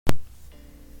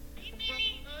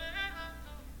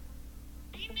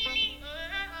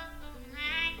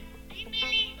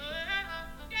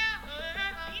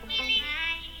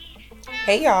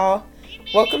Hey y'all,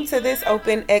 welcome to this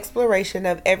open exploration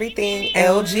of everything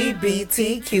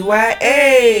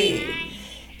LGBTQIA.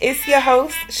 It's your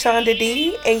host, Shonda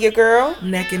D, and your girl,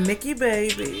 Neck and Nikki,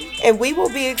 baby. And we will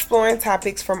be exploring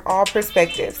topics from all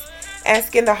perspectives,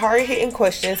 asking the hard-hitting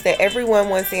questions that everyone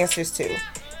wants answers to,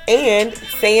 and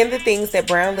saying the things that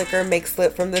brown liquor makes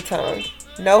slip from the tongue.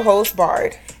 No holds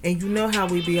barred. And you know how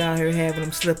we be out here having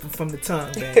them slipping from the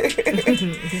tongue,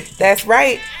 baby. That's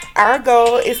right. Our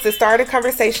goal is to start a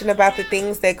conversation about the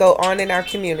things that go on in our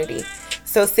community.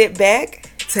 So sit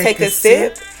back, take a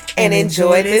sip, and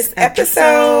enjoy this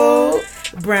episode.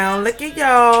 Brown liquor,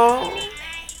 y'all.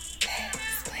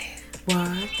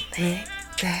 One leg,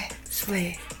 that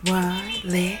split. One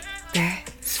leg,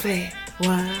 that split.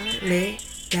 One leg,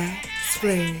 that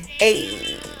split.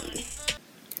 Hey.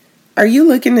 Are you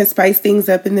looking to spice things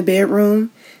up in the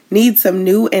bedroom? Need some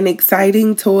new and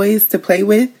exciting toys to play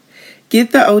with?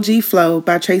 Get the OG Flow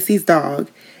by Tracy's Dog.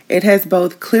 It has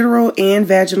both clitoral and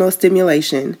vaginal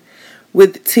stimulation.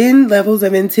 With 10 levels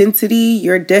of intensity,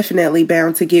 you're definitely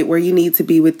bound to get where you need to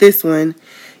be with this one.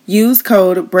 Use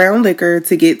code BROWNLIQUOR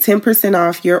to get 10%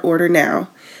 off your order now.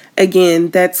 Again,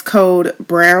 that's code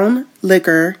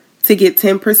BROWNLIQUOR to get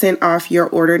 10% off your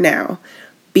order now.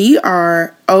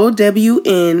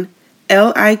 BROWNLIQHER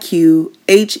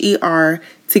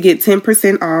to get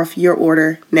 10% off your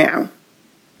order now.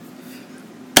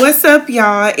 What's up,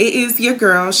 y'all? It is your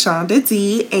girl, Shonda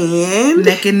D, and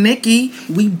Neck and Nikki.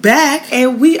 We back.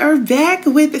 And we are back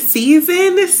with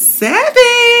season 7.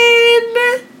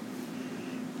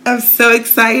 I'm so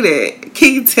excited.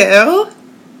 Can you tell?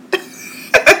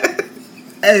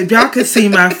 If y'all could see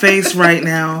my face right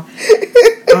now,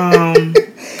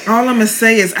 all I'm going to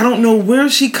say is I don't know where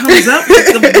she comes up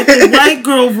with the white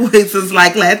girl voices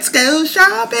like, let's go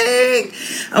shopping.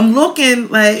 I'm looking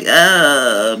like,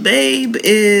 babe,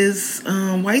 is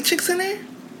white chicks in there?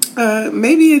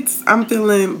 Maybe I'm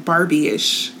feeling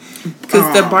Barbie-ish.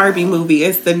 Because the Barbie movie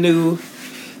is the new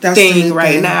thing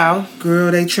right now.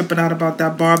 Girl, they tripping out about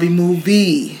that Barbie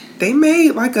movie. They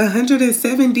made like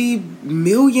 $170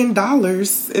 million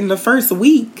in the first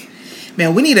week.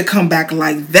 Man, we need to come back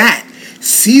like that.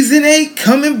 Season 8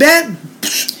 coming back.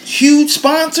 Huge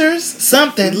sponsors.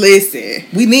 Something. Listen.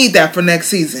 We need that for next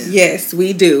season. Yes,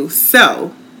 we do.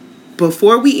 So,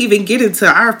 before we even get into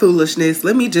our foolishness,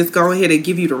 let me just go ahead and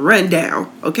give you the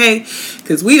rundown, okay?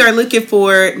 Because we are looking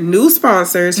for new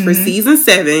sponsors for season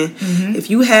 7. If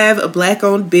you have a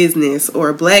black-owned business or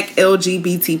a black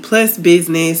LGBT plus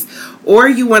business, or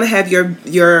you want to have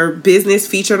your business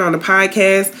featured on the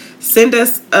podcast, send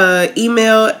us an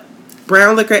email,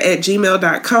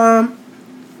 brownliquor@gmail.com,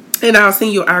 and I'll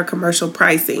send you our commercial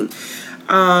pricing.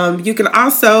 You can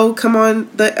also come on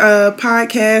the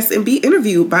podcast and be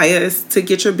interviewed by us to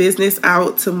get your business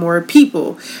out to more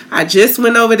people. I just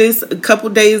went over this a couple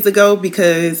days ago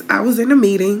because I was in a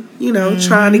meeting,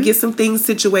 trying to get some things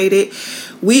situated.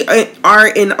 We are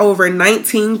in over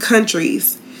 19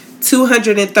 countries,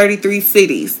 233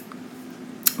 cities.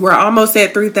 We're almost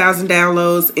at 3,000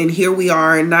 downloads, and here we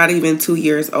are, not even 2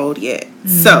 years old yet.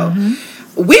 So,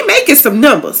 we making some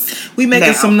numbers. We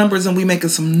making some numbers, and we making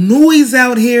some noise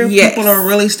out here. Yes. People are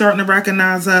really starting to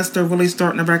recognize us. They're really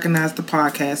starting to recognize the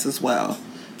podcast as well.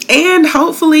 And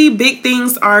hopefully big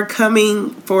things are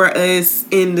coming for us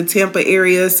in the Tampa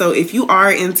area. So if you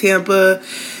are in Tampa,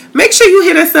 make sure you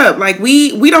hit us up. Like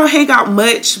we don't hang out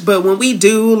much, but when we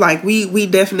do, like we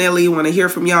definitely want to hear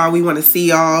from y'all. We want to see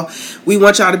y'all. We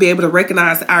want y'all to be able to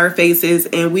recognize our faces,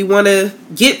 and we want to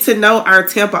get to know our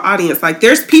Tampa audience. Like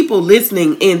there's people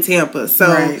listening in Tampa. So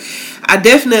right. I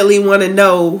definitely want to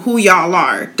know who y'all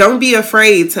are. Don't be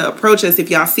afraid to approach us if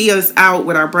y'all see us out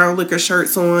with our brown liquor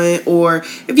shirts on, or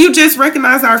if you just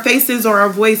recognize our faces or our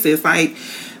voices. Like,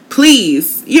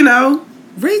 please,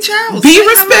 reach out. Be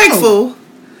respectful,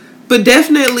 but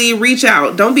definitely reach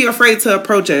out. Don't be afraid to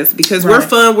approach us because we're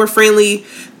fun, we're friendly.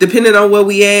 Depending on where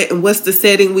we at and what's the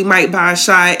setting, we might buy a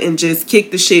shot and just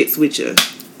kick the shits with you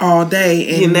all day.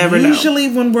 And you never know. Usually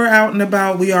when we're out and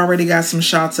about, we already got some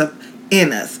shots up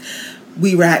in us.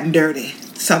 We riding dirty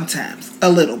sometimes, a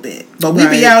little bit, but we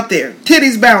be out there,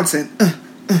 titties bouncing,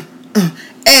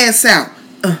 ass out,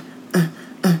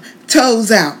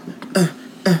 toes out.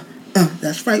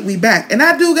 That's right, we back, and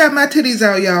I do got my titties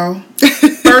out, y'all.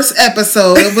 First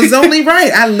episode, it was only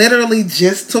right. I literally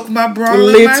just took my bra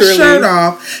and my shirt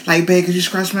off. Like, babe, could you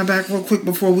scratch my back real quick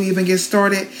before we even get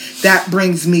started? That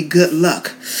brings me good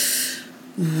luck.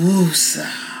 Woosa.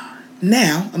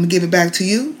 Now, I'm going to give it back to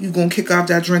you. You're going to kick off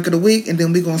that drink of the week, and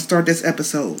then we're going to start this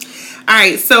episode. All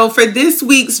right, so for this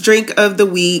week's drink of the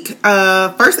week,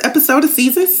 first episode of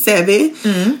season 7,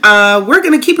 we're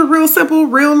going to keep it real simple,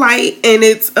 real light, and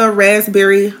it's a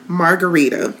raspberry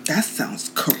margarita. That sounds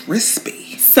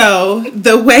crispy. So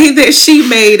the way that she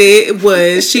made it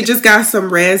was she just got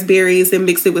some raspberries and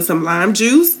mixed it with some lime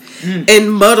juice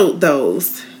and muddled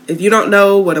those. If you don't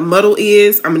know what a muddle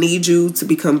is, I'm going to need you to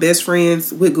become best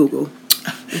friends with Google.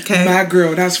 Okay? My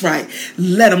girl, that's right.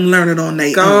 Let them learn it on their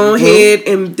own. Go ahead,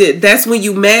 and that's when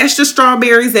you mash the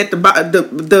strawberries at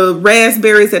the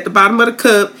raspberries at the bottom of the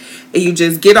cup, and you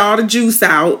just get all the juice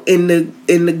out in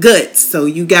the guts. So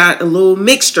you got a little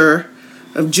mixture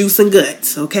of juice and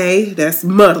guts, okay? That's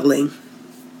muddling.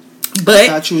 But I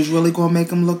thought you was really going to make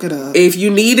them look it up. If you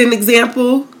need an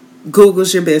example,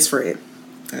 Google's your best friend.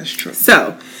 That's true.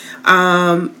 So,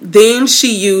 then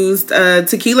she used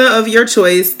tequila of your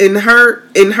choice. In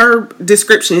her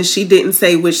description, she didn't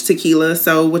say which tequila,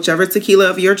 so whichever tequila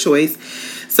of your choice.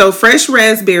 So, fresh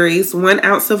raspberries, 1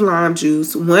 ounce of lime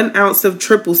juice, 1 ounce of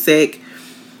triple sec,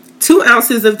 2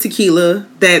 ounces of tequila,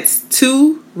 that's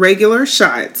 2 regular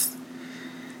shots.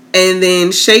 And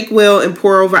then shake well and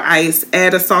pour over ice.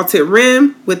 Add a salted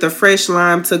rim with a fresh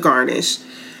lime to garnish.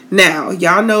 Now,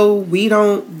 y'all know we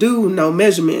don't do no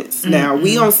measurements. Now,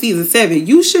 we on season 7.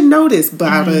 You should know this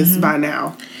about us by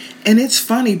now. And it's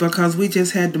funny because we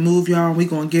just had to move, y'all. We're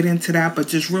going to get into that. But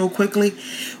just real quickly,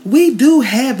 we do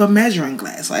have a measuring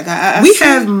glass. Like we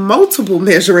have multiple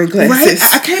measuring glasses.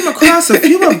 Right? I came across a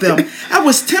few of them. I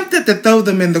was tempted to throw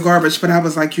them in the garbage, but I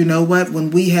was like, you know what?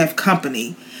 When we have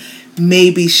company,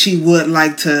 maybe she would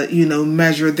like to,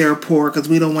 measure their pour because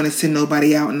we don't want to send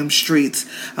nobody out in them streets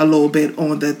a little bit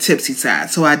on the tipsy side.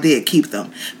 So I did keep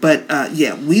them. But,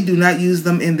 we do not use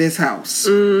them in this house.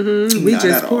 Mm-hmm. We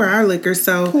just pour our liquor.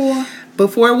 So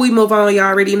before we move on, you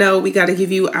already know we got to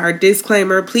give you our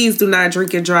disclaimer. Please do not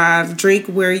drink and drive. Drink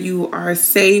where you are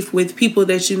safe with people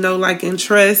that you know, like, and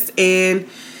trust. And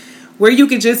where you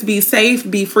can just be safe,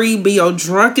 be free, be your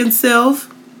drunken self.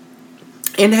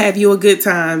 And have you a good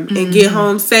time and get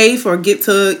home safe or get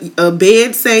to a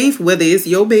bed safe, whether it's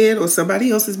your bed or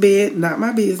somebody else's bed, not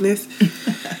my business.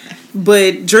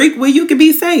 But drink where you can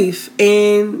be safe,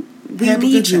 and we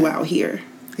need you out here.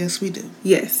 Yes, we do.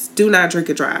 Yes, do not drink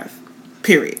and drive.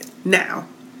 Period. Now,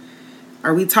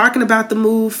 are we talking about the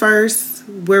move first?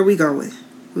 Where are we going?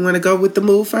 You want to go with the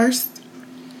move first?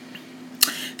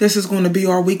 This is going to be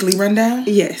our weekly rundown?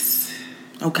 Yes.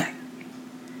 Okay.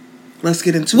 Let's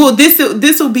get into it.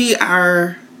 This will be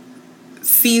our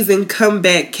season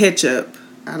comeback catch up.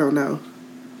 I don't know.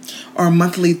 Or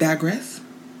monthly digress?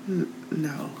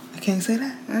 No. I can't say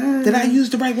that. Did I use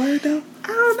the right word though? I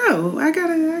don't know. I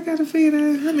gotta figure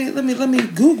that. Let me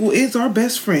Google is our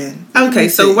best friend. Okay,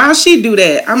 so while she do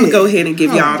that, I'm gonna go ahead and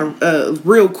give y'all a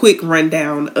real quick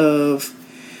rundown of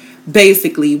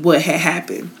basically what had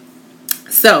happened.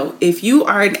 So, if you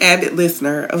are an avid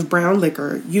listener of Brown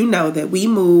Liquor, you know that we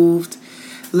moved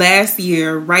last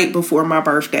year right before my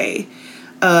birthday.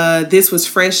 This was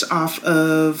fresh off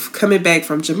of coming back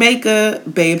from Jamaica.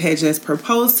 Babe had just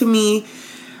proposed to me.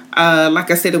 Like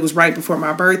I said, it was right before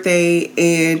my birthday,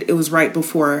 and it was right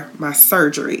before my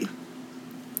surgery.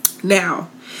 Now,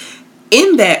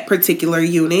 in that particular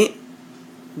unit,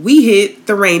 we hit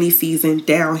the rainy season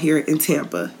down here in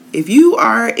Tampa. If you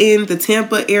are in the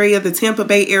Tampa area, the Tampa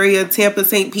Bay area, Tampa,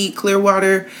 St. Pete,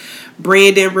 Clearwater,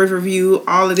 Brandon, Riverview,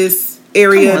 all of this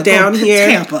area down here,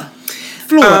 Tampa,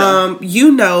 Florida,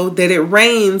 you know that it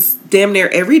rains damn near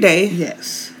every day.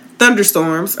 Yes.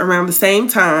 Thunderstorms around the same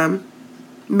time,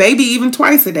 maybe even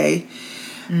twice a day,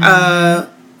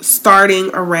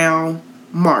 starting around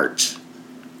March.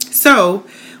 So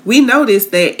we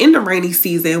noticed that in the rainy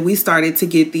season, we started to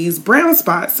get these brown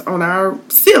spots on our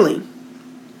ceiling.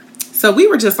 So we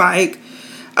were just like,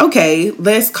 okay,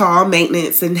 let's call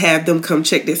maintenance and have them come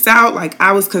check this out. Like,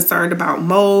 I was concerned about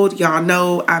mold. Y'all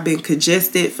know I've been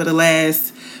congested for the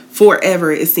last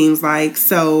forever, it seems like.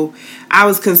 So I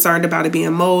was concerned about it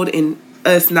being mold and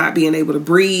us not being able to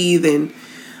breathe and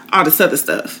all this other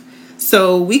stuff.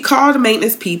 So we called the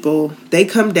maintenance people. They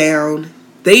come down.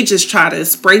 They just try to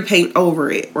spray paint over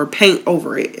it or paint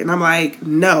over it. And I'm like,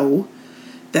 no,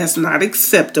 that's not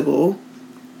acceptable.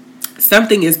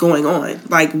 Something is going on.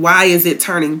 Like, why is it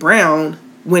turning brown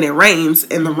when it rains?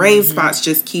 And the rain spots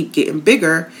just keep getting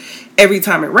bigger every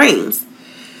time it rains.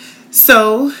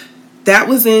 So that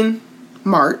was in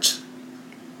March.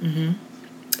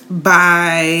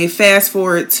 By fast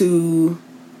forward to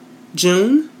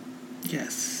June.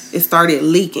 Yes. It started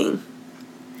leaking.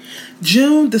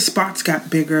 June, the spots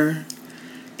got bigger.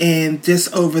 And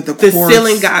just over the course... The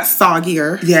ceiling got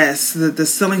soggier. Yes, the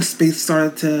ceiling space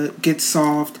started to get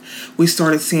soft. We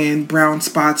started seeing brown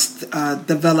spots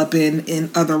developing in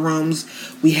other rooms.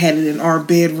 We had it in our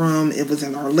bedroom. It was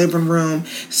in our living room.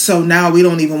 So now we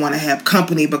don't even want to have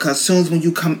company because as soon as when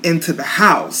you come into the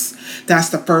house, that's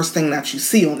the first thing that you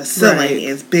see on the ceiling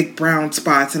is big brown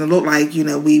spots. And it looked like,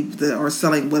 our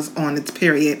ceiling was on its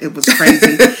period. It was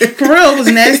crazy. For real, it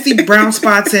was nasty brown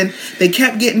spots and they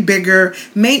kept getting bigger.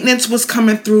 Maintenance was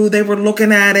coming through. They were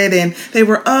looking at it and they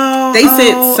were, They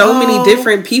sent so many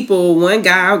different people. One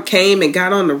guy came and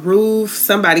got on the roof.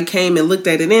 Somebody came and looked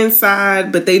at it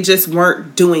inside, but they just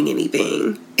weren't doing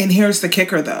anything. And here's the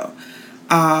kicker, though.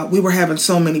 We were having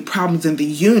so many problems in the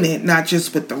unit, not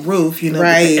just with the roof, with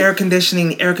the air conditioning.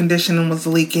 The air conditioning was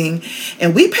leaking.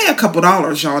 And we pay a couple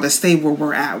dollars, y'all, to stay where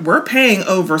we're at. We're paying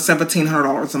over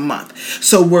 $1,700 a month.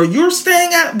 So where you're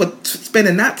staying at with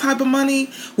spending that type of money,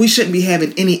 we shouldn't be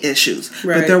having any issues.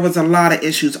 Right. But there was a lot of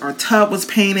issues. Our tub was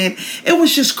painted. It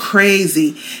was just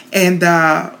crazy. And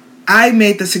I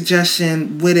made the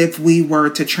suggestion, what if we were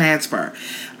to transfer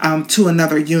to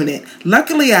another unit?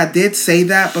 Luckily, I did say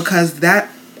that because that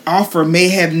offer may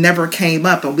have never came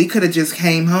up, and we could have just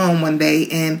came home one day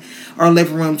and our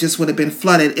living room just would have been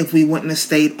flooded if we wouldn't have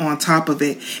stayed on top of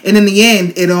it. And in the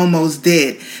end, it almost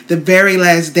did. The very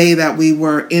last day that we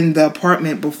were in the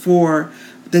apartment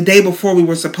the day before we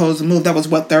were supposed to move, that was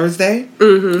what, Thursday?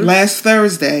 Mm-hmm. Last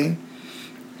Thursday,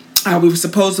 we were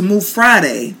supposed to move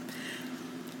Friday.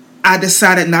 I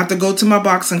decided not to go to my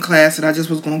boxing class and I just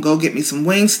was going to go get me some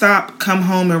Wingstop, come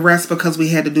home and rest because we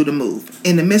had to do the move.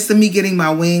 In the midst of me getting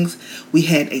my wings, we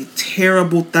had a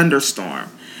terrible thunderstorm.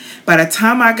 By the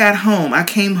time I got home, I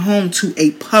came home to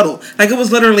a puddle. Like it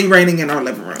was literally raining in our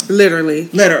living room. Literally,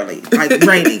 like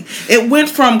raining. It went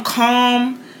from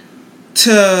calm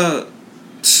to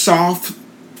soft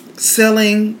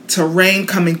ceiling to rain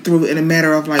coming through in a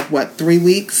matter of 3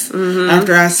 weeks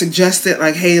after I suggested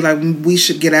hey, we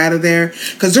should get out of there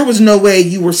because there was no way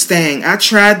you were staying. I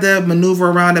tried to maneuver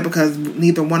around it because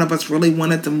neither one of us really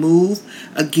wanted to move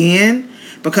again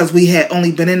because we had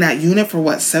only been in that unit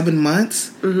for 7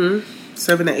 months.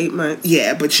 7 to 8 months.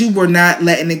 Yeah, but you were not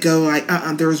letting it go.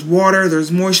 There's water,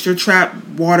 there's moisture trapped.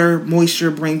 Moisture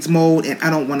brings mold, and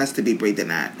I don't want us to be breathing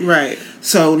that. Right.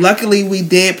 So luckily we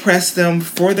did press them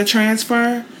for the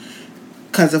transfer,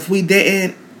 because if we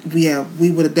didn't,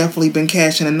 we would have definitely been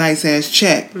cashing a nice ass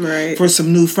check for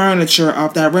some new furniture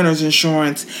off that renter's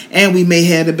insurance, and we may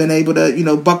have been able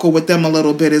to buckle with them a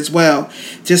little bit as well,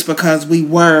 just because we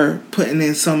were putting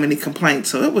in so many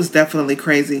complaints. So it was definitely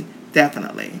crazy,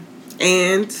 definitely.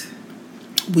 And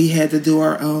we had to do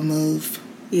our own move.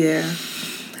 Yeah.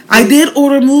 I did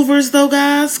order movers though,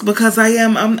 guys, because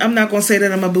I'm not going to say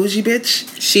that I'm a bougie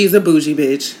bitch. She's a bougie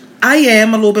bitch. I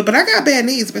am a little bit, but I got bad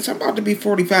knees, bitch. I'm about to be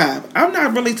 45. I'm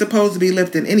not really supposed to be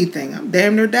lifting anything. I'm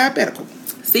damn near diabetical.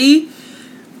 See?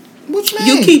 What you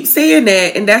mean? You keep saying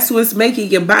that, and that's what's making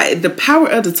your body, the power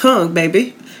of the tongue,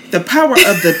 baby. The power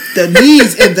of the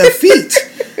knees and the feet.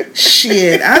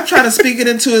 Shit, I try to speak it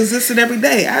into existence every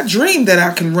day. I dream that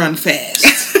I can run fast.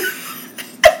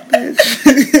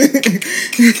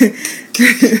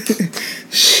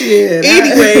 Shit.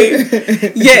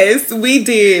 Anyway, yes, we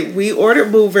did. We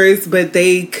ordered movers, but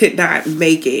they could not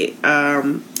make it.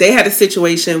 They had a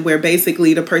situation where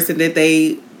basically the person that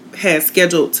they had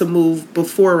scheduled to move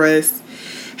before us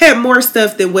had more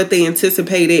stuff than what they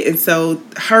anticipated, and so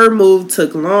her move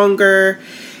took longer.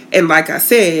 And like I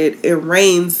said, it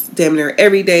rains damn near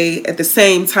every day at the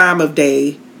same time of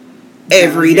day,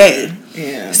 every day.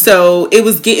 Yeah. So it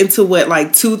was getting to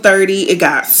 2:30. It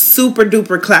got super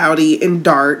duper cloudy and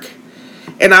dark.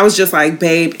 And I was just like,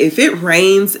 babe, if it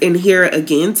rains in here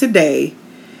again today,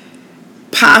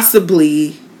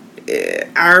 possibly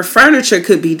our furniture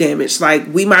could be damaged.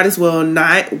 We might as well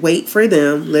not wait for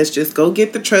them. Let's just go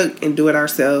get the truck and do it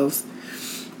ourselves.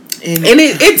 And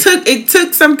it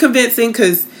took some convincing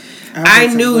because I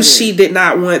knew she did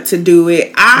not want to do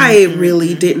it. I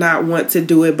really did not want to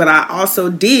do it, but I also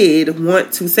did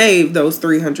want to save those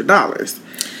 $300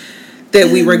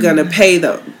 that we were going to pay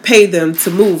them to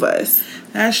move us.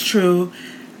 That's true.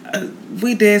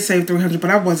 We did save $300, but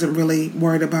I wasn't really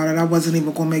worried about it. I wasn't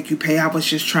even going to make you pay. I was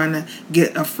just trying to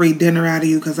get a free dinner out of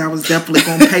you because I was definitely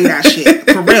going to pay that shit.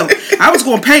 For real. I was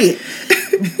going to pay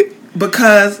it.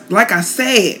 Because, like I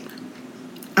said,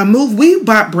 we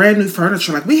bought brand new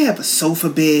furniture. We have a sofa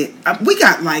bed. We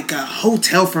got a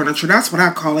hotel furniture. That's what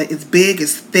I call it. It's big,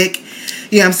 it's thick.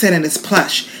 Yeah, I'm saying it's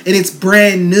plush. And it's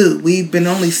brand new. We've been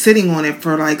only sitting on it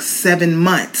for 7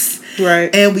 months.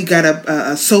 Right. And we got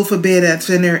a sofa bed that's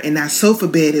in there, and that sofa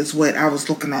bed is what I was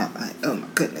looking at. Like, oh my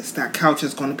goodness, that couch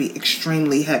is going to be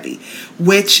extremely heavy,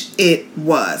 which it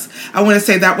was. I want to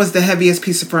say that was the heaviest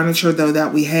piece of furniture, though,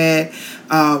 that we had.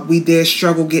 We did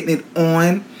struggle getting it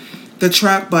on the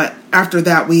truck, but after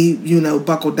that, we,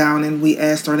 buckled down and we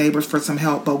asked our neighbors for some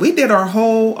help. But we did our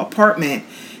whole apartment,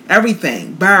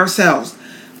 everything, by ourselves,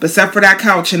 except for that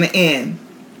couch in the end.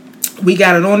 We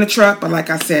got it on the truck, but like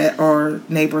I said, our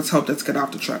neighbors helped us get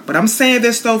off the truck. But I'm saying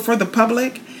this, though, for the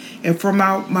public and for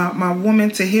my woman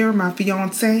to hear, my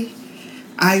fiance,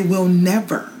 I will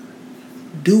never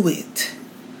do it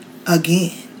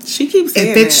again. She keeps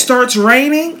saying if it starts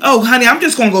raining, oh, honey, I'm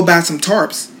just going to go buy some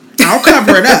tarps. I'll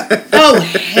cover it up. Oh,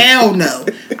 hell no.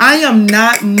 I am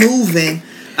not moving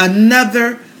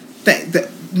another thing.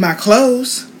 My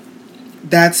clothes,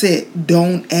 that's it.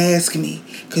 Don't ask me.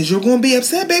 Because you're going to be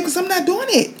upset, babe, because I'm not doing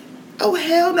it. Oh,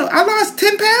 hell no. I lost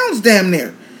 10 pounds damn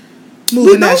near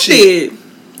moving that shit.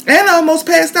 And I almost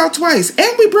passed out twice.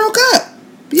 And we broke up.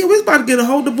 Yeah, we was about to get a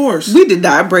whole divorce. We did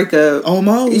not break up.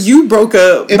 Almost. You broke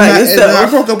up by yourself. I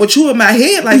broke up with you in my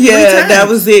head like 3 times. Yeah, that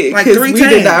was it. Like 3 times. We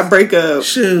did not break up.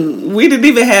 Shoot. We didn't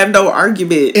even have no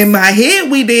argument. In my head,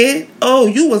 we did. Oh,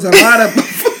 you was a lot of...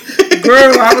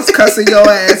 Girl, I was cussing your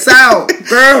ass out.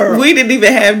 Girl. We didn't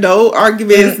even have no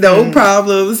arguments, no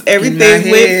problems.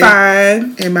 Everything went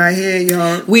fine. In my head,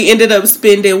 y'all. We ended up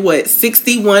spending,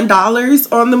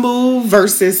 $61 on the move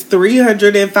versus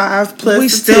 $305 plus. We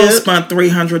still spent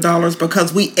 $300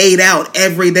 because we ate out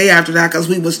every day after that because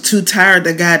we was too tired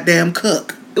to goddamn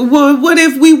cook. Well, what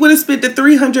if we would have spent the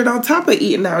 $300 on top of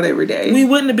eating out every day? We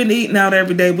wouldn't have been eating out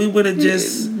every day. We would have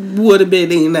just... Would have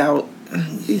been eating out.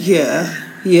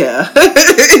 Yeah,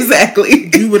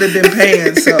 exactly. You would have been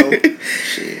paying, so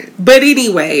shit. But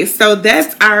anyway, so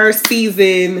that's our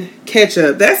season catch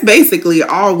up. That's basically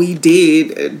all we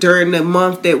did during the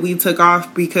month that we took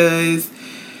off because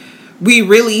we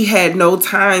really had no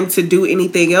time to do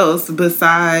anything else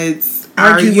besides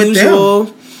our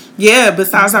usual. Yeah,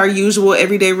 besides our usual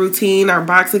everyday routine, our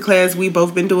boxing class. We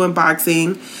both been doing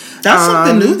boxing. That's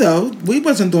something new, though. We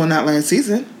wasn't doing that last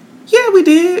season. Yeah, we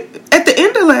did. At the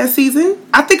end of last season,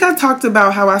 I think I talked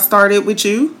about how I started with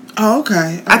you. Oh,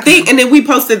 okay. I think, and then we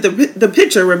posted the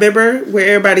picture, remember?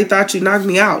 Where everybody thought you knocked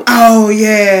me out. Oh,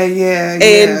 yeah.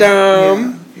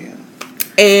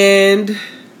 And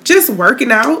just working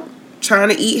out, trying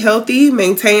to eat healthy,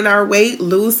 maintain our weight,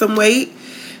 lose some weight,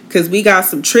 because we got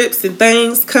some trips and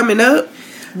things coming up.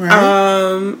 Right.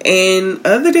 And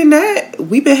other than that,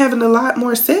 we've been having a lot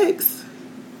more sex.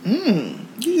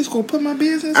 You just gonna put my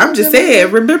business? I'm just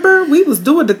saying. Remember, we was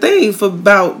doing the thing for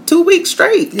about 2 weeks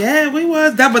straight. Yeah, we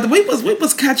was that, but we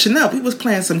was catching up. We was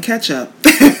playing some catch up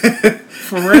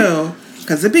for real.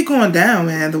 Because it be going down,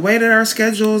 man. The way that our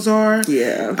schedules are.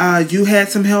 Yeah. You had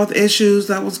some health issues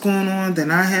that was going on. Then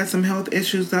I had some health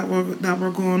issues that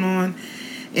were going on.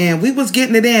 And we was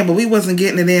getting it in, but we wasn't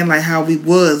getting it in like how we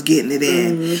was getting it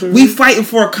in. Mm-hmm. We fighting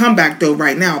for a comeback though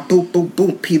right now. Boom, boom,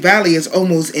 boom. P-Valley is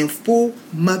almost in full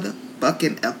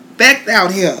motherfucking effect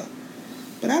out here.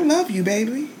 But I love you,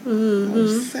 baby. Mm-hmm. Oh,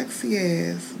 sexy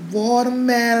ass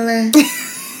watermelon.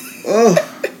 Oh.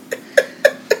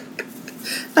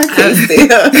 I can't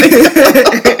stand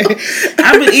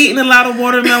I've been eating a lot of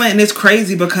watermelon, and it's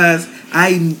crazy because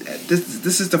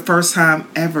this is the first time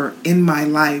ever in my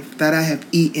life that I have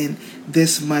eaten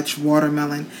this much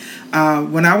watermelon.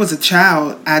 When I was a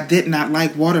child, I did not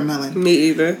like watermelon. Me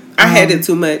either. I had it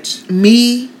too much.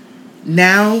 Me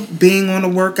now being on a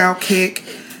workout kick,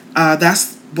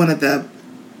 that's one of the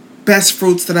best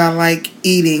fruits that I like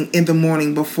eating in the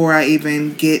morning before I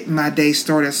even get my day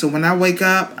started. So when I wake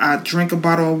up, I drink a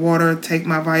bottle of water, take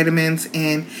my vitamins,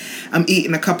 and I'm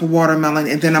eating a cup of watermelon,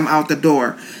 and then I'm out the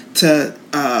door to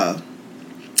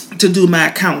do my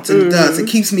accounts. And it does. It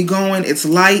keeps me going. It's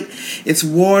light. It's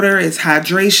water. It's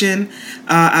hydration.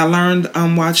 I learned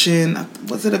watching,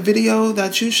 was it a video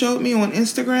that you showed me on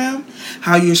Instagram?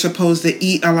 How you're supposed to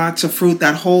eat a lot of fruit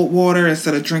that hold water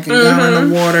instead of drinking a gallon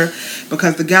of water.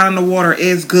 Because the gallon of water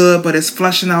is good, but it's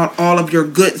flushing out all of your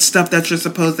good stuff that you're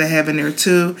supposed to have in there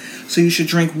too. So you should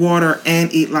drink water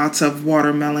and eat lots of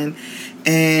watermelon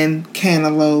and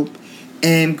cantaloupe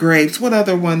and grapes. What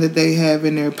other one did they have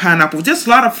in there? Pineapple. Just a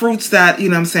lot of fruits that, you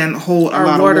know what I'm saying, hold a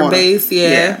lot of water. Water-based,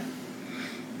 yeah.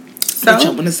 So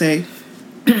I'm going to say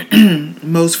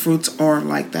most fruits are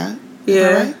like that.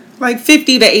 Yeah. Right? Like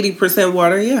 50 to 80%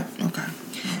 water, yeah. Okay.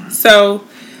 Right. So,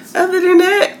 other than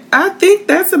that, I think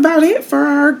that's about it for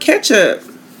our catch-up.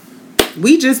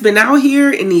 We just been out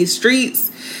here in these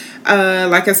streets.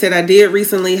 Like I said, I did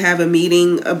recently have a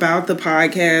meeting about the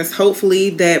podcast. Hopefully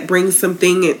that brings some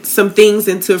things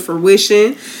into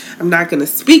fruition. I'm not going to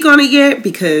speak on it yet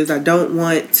because I don't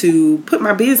want to put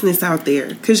my business out there.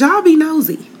 Because y'all be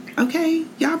nosy. Okay?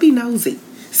 Y'all be nosy.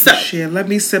 So, shit, let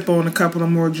me sip on a couple of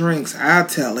more drinks. I'll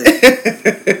tell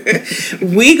it.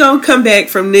 We gonna come back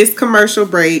from this commercial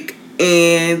break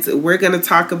and we're gonna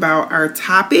talk about our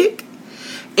topic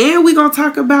and we're gonna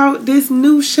talk about this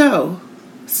new show.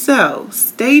 So,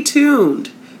 stay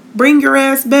tuned. Bring your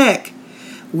ass back.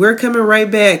 We're coming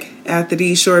right back after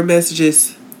these short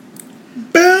messages.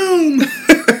 Boom!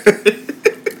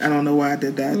 I don't know why I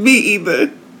did that. Me either.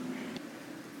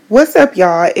 What's up,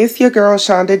 y'all? It's your girl,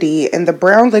 Shonda D, and the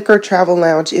Brown Liquor Travel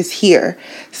Lounge is here,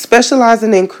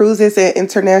 specializing in cruises and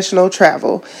international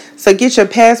travel. So get your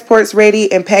passports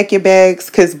ready and pack your bags,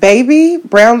 because, baby,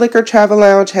 Brown Liquor Travel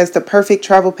Lounge has the perfect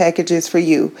travel packages for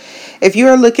you. If you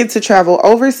are looking to travel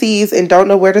overseas and don't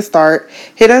know where to start,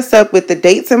 hit us up with the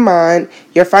dates in mind,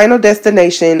 your final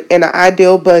destination, and an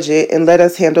ideal budget, and let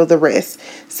us handle the rest.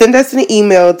 Send us an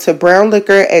email to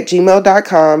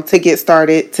brownliquor@gmail.com to get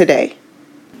started today.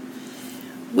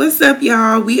 What's up,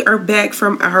 y'all? We are back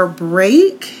from our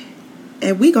break,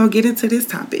 and we gonna get into this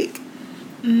topic.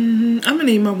 I'm gonna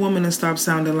need my woman to stop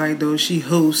sounding like though she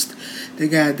hosts the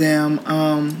goddamn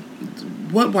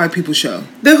what white people show?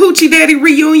 The Hoochie Daddy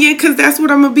reunion, because that's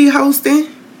what I'm gonna be hosting.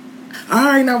 All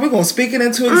right, now we're gonna speak it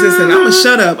into existence. I'm gonna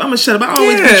shut up. I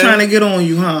always be trying to get on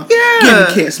you, huh? Yeah. Give me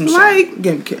a kiss. Give me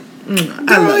a kiss.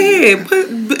 Go ahead.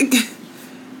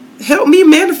 Help me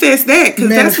manifest that,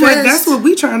 because that's what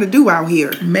we trying to do out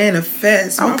here.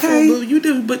 Manifest. Okay. You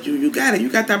do, but you got it. You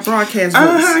got that broadcast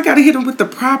voice. I got to hit them with the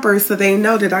proper so they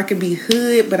know that I can be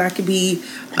hood, but I can be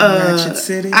Ratchet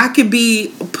City. I could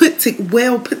be put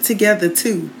together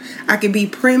too. I can be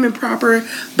prim and proper,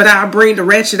 but I'll bring the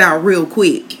ratchet out real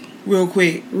quick. Don't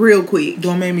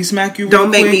make me smack you. Don't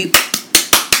make me.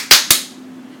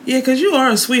 Yeah, because you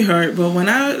are a sweetheart, but when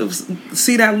I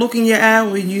see that look in your eye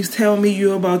when you tell me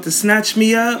you're about to snatch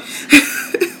me up,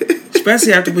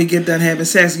 especially after we get done having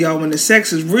sex, y'all, when the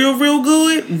sex is real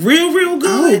good.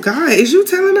 Oh, God, is you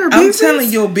telling our business? I'm telling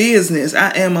your business.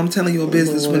 I'm telling your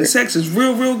business. Lord. When the sex is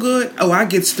real good, I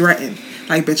get threatened.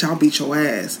 Like, bitch, I'll beat your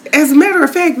ass. As a matter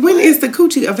of fact, when is the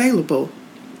coochie available?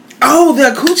 Oh, the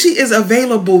coochie is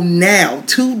available now,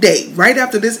 today, right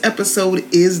after this episode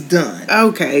is done.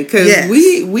 Okay, because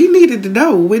we needed to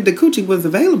know when the coochie was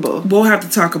available. We'll have to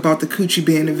talk about the coochie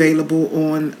being available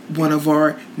on one of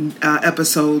our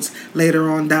episodes later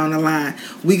on down the line.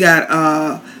 We got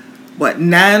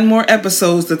 9 more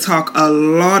episodes to talk a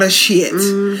lot of shit.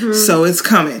 Mm-hmm. So it's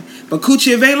coming. But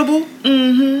coochie available?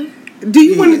 Mm-hmm. Do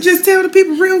you want to just tell the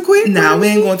people real quick? Nah, we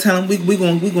ain't gonna tell them. We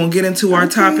gonna get into our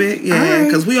topic. Yeah,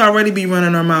 because we already be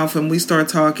running our mouth and we start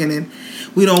talking, and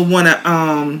we don't want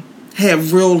to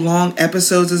have real long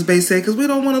episodes, as Bay said, because we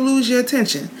don't want to lose your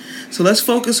attention. So let's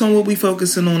focus on what we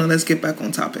focusing on, and let's get back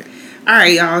on topic. All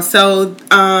right, y'all. So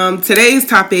today's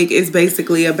topic is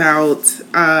basically about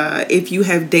if you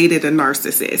have dated a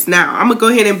narcissist. Now, I'm gonna go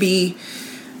ahead and be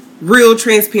real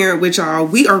transparent with y'all.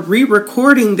 We are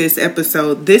re-recording this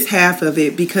episode, this half of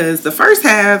it, because the first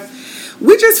half,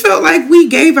 we just felt like we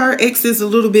gave our exes a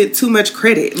little bit too much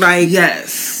credit. Like,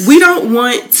 yes, we don't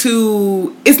want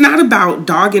to, it's not about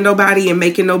dogging nobody and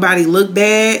making nobody look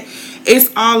bad. It's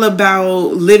all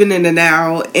about living in the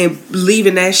now and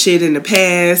leaving that shit in the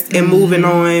past and moving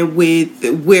on with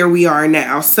where we are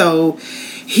now. So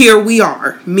here we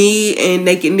are. Me and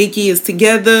Naked Nikki is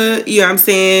together. You know what I'm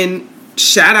saying?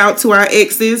 Shout out to our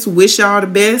exes. Wish y'all the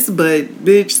best, but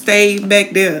bitch, stay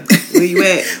back there. Where you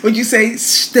at? When you say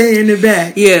stay in the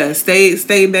back? Yeah,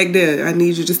 stay back there. I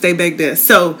need you to stay back there.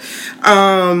 So,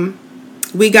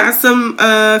 we got some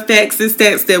facts and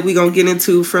stats that we're going to get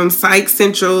into from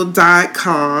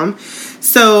PsychCentral.com.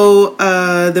 So,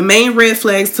 the main red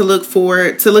flags to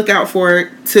look out for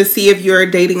to see if you're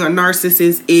dating a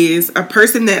narcissist is a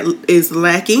person that is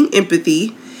lacking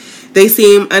empathy. They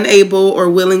seem unable or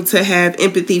willing to have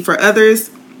empathy for others,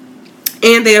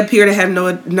 and they appear to have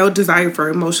no desire for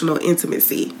emotional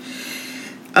intimacy.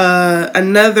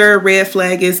 Another red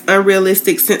flag is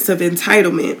unrealistic sense of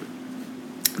entitlement.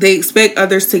 They expect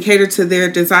others to cater to their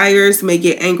desires, may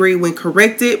get angry when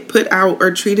corrected, put out,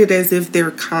 or treated as if they're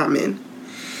common.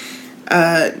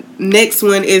 Next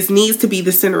one is needs to be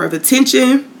the center of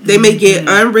attention. They may get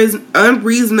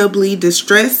unreasonably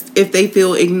distressed if they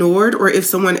feel ignored or if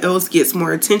someone else gets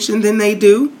more attention than they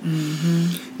do.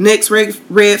 Mm-hmm. Next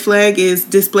red flag is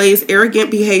displays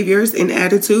arrogant behaviors and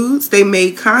attitudes. They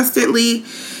may constantly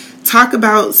talk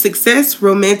about success,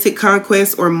 romantic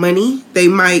conquest, or money. They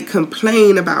might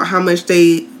complain about how much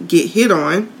they get hit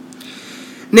on.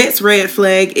 Next red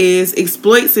flag is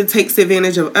exploits and takes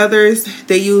advantage of others.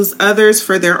 They use others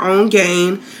for their own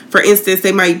gain. For instance,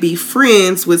 they might be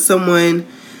friends with someone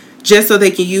just so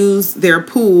they can use their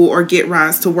pool or get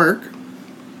rides to work.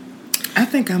 I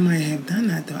think I might have done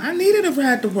that, though. I needed a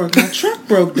ride to work. My truck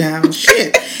broke down.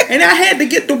 Shit. And I had to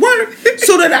get to work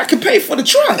so that I could pay for the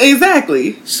truck.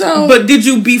 Exactly. So, but did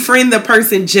you befriend the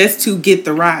person just to get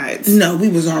the rides? No, we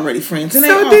was already friends. And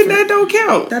so then that don't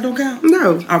count. That don't count?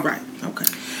 No. All right. Okay.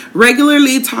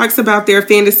 Regularly talks about their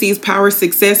fantasies, power,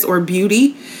 success, or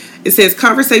beauty. It says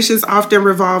conversations often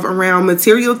revolve around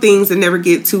material things and never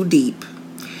get too deep.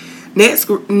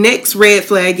 Next red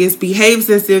flag is behaves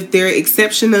as if they're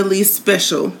exceptionally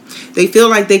special. They feel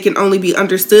like they can only be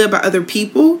understood by other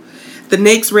people. The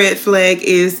next red flag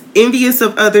is envious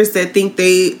of others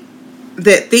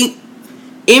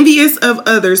envious of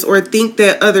others or think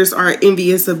that others are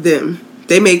envious of them.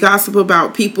 They may gossip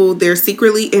about people they're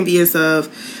secretly envious of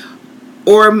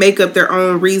or make up their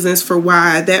own reasons for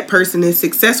why that person is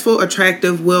successful,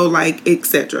 attractive, well-liked,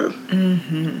 etc.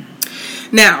 Mm-hmm.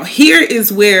 Now, here is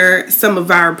where some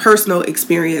of our personal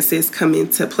experiences come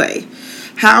into play.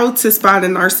 How to spot a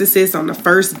narcissist on the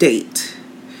first date.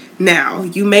 Now,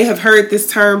 you may have heard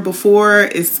this term before.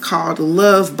 It's called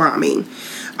love bombing.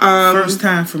 First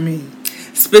time for me.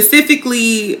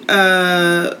 Specifically,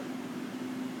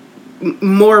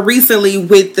 more recently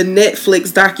with the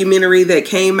Netflix documentary that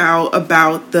came out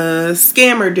about the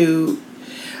scammer dude.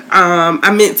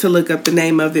 I meant to look up the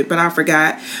name of it, but I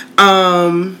forgot.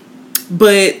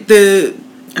 But I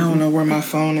don't know where my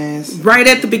phone is. Right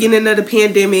at the beginning of the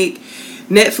pandemic,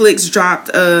 Netflix dropped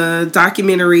a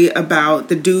documentary about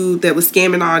the dude that was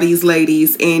scamming all these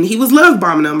ladies, and he was love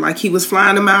bombing them. Like, he was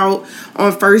flying them out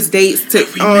on first dates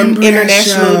on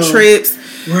international trips,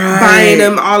 right, buying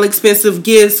them all expensive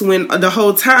gifts, when the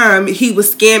whole time he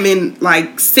was scamming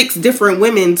like 6 different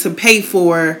women to pay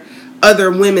for other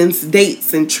women's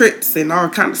dates and trips and all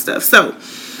kind of stuff. So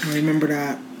I remember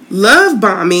that. Love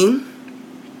bombing.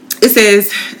 It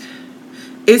says,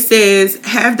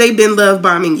 have they been love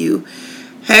bombing you?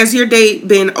 Has your date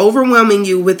been overwhelming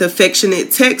you with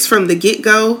affectionate texts from the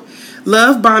get-go?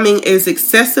 Love bombing is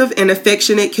excessive and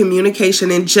affectionate communication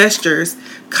and gestures,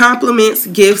 compliments,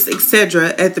 gifts, etc.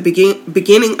 at the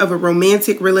beginning of a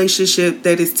romantic relationship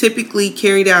that is typically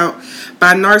carried out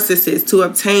by narcissists to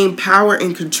obtain power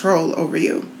and control over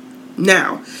you.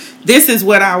 Now, this is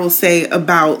what I will say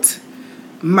about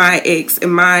my ex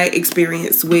and my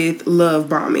experience with love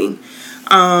bombing.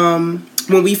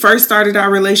 When we first started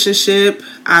our relationship,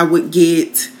 I would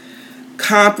get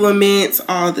compliments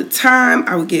all the time.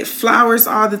 I would get flowers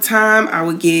all the time. I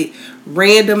would get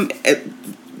random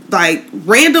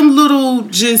little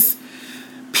just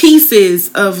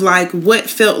pieces of like what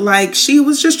felt like she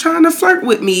was just trying to flirt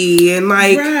with me and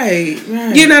like, right.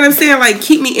 You know what I'm saying? Like,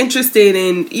 keep me interested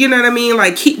and, you know what I mean?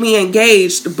 Like, keep me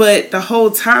engaged. But the whole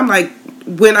time, like,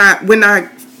 when I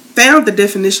found the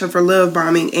definition for love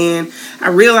bombing and I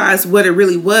realized what it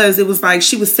really was, it was like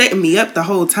she was setting me up the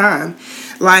whole time.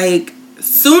 Like,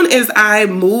 soon as I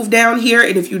moved down here,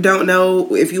 and if you don't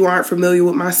know, if you aren't familiar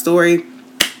with my story,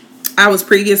 I was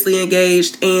previously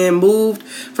engaged and moved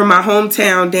from my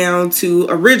hometown down to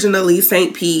originally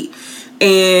St. Pete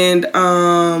and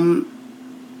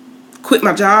quit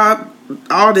my job,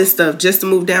 all this stuff, just to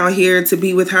move down here to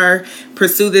be with her,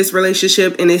 pursue this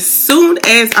relationship. And as soon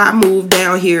as I moved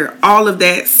down here, all of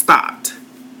that stopped.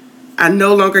 I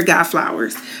no longer got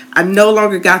flowers. I no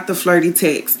longer got the flirty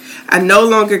text. I no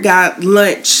longer got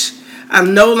lunch. I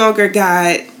no longer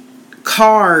got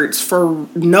cards for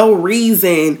no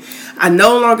reason. I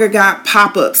no longer got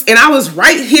pop-ups. And I was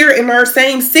right here in our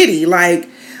same city. Like,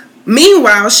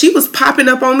 meanwhile, she was popping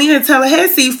up on me in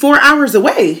Tallahassee 4 hours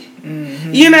away.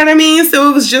 Mm-hmm. You know what I mean?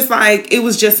 So it was just like, it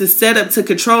was just a setup to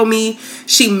control me.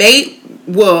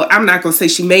 I'm not going to say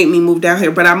she made me move down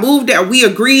here, but I moved down. We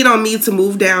agreed on me to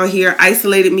move down here,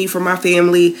 isolated me from my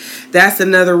family. That's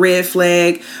another red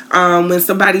flag. When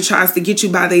somebody tries to get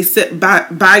you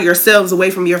by yourselves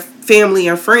away from your family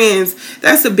and friends,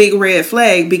 that's a big red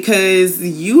flag because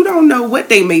you don't know what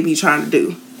they may be trying to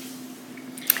do.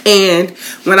 And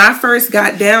when I first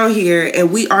got down here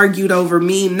and we argued over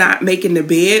me not making the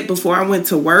bed before I went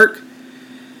to work,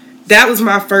 that was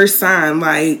my first sign,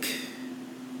 like,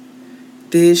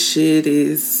 this shit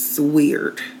is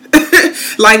weird.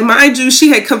 Like, mind you, she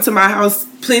had come to my house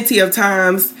plenty of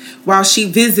times while she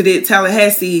visited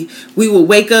Tallahassee. We would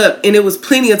wake up and it was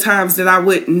plenty of times that I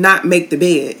would not make the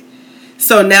bed.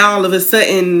 So now all of a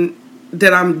sudden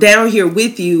that I'm down here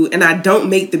with you and I don't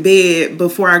make the bed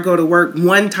before I go to work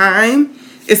one time,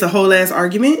 it's a whole ass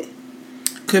argument.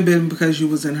 Could have been because you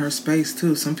was in her space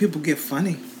too. Some people get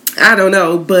funny. I don't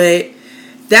know, but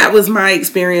that was my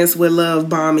experience with love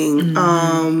bombing.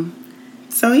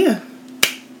 So yeah.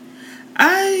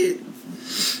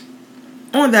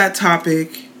 On that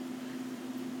topic,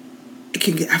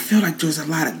 I feel like there's a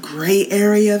lot of gray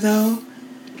area though.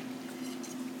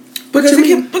 Because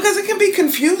it can be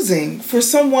confusing for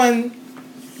someone,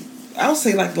 I'll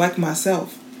say like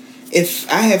myself.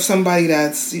 If I have somebody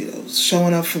that's,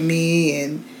 showing up for me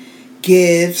and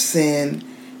gifts and,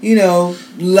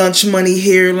 lunch money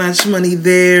here, lunch money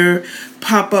there,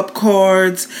 pop-up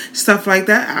cards, stuff like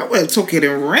that, I would have took it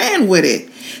and ran with it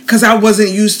because I wasn't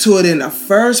used to it in the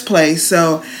first place.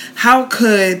 So how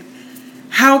can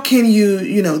you,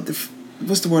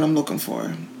 what's the word I'm looking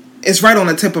for? It's right on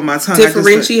the tip of my tongue.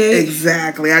 Differentiate?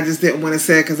 Exactly. I just didn't want to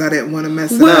say it because I didn't want to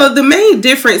mess it up. Well, the main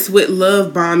difference with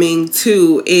love bombing,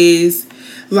 too, is,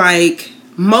 like,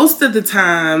 most of the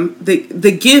time,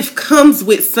 the gift comes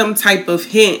with some type of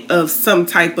hint of some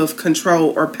type of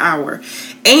control or power.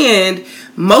 And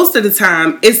most of the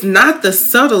time, it's not the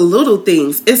subtle little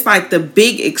things. It's like the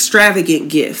big, extravagant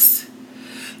gifts.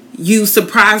 You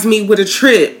surprise me with a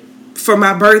trip for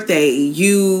my birthday.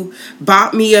 You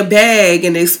bought me a bag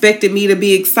and expected me to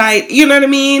be excited. You know what I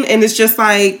mean? And it's just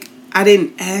like, I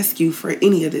didn't ask you for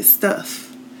any of this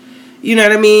stuff. You know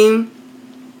what I mean?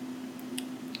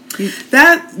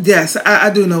 Yes,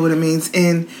 I do know what it means.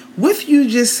 And with you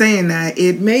just saying that,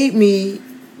 it made me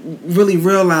really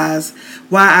realize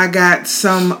why I got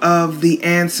some of the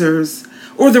answers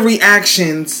or the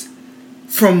reactions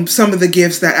from some of the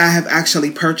gifts that I have actually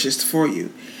purchased for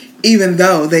you. Even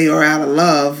though they are out of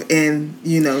love and,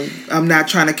 I'm not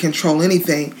trying to control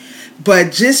anything.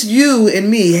 But just you and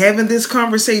me having this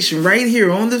conversation right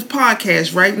here on this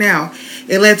podcast right now,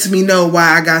 it lets me know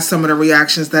why I got some of the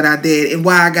reactions that I did and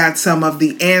why I got some of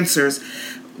the answers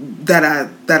that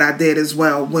I did as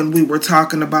well when we were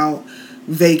talking about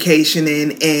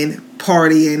vacationing and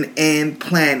partying and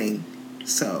planning.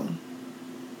 So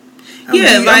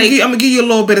I'm gonna give you a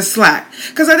little bit of slack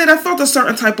because I felt a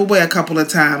certain type of way a couple of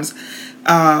times,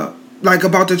 like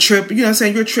about the trip.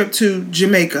 Your trip to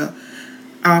Jamaica.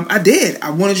 I did. I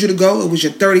wanted you to go. It was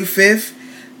your 35th.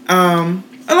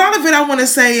 A lot of it, I want to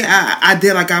say, I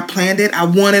did like I planned it. I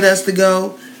wanted us to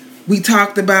go. We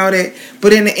talked about it,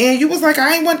 but in the end, you was like,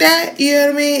 I ain't want that. You know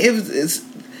what I mean? It's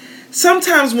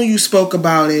sometimes when you spoke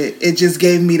about it, it just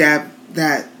gave me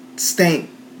that stank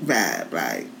vibe,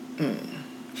 like.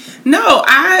 No,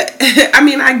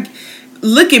 I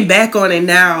looking back on it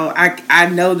now, I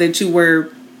know that you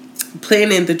were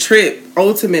planning the trip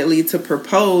ultimately to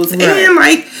propose. Right. And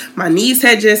like my niece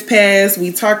had just passed.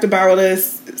 We talked about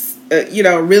us,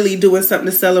 really doing something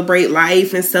to celebrate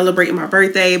life and celebrate my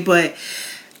birthday. But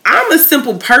I'm a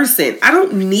simple person. I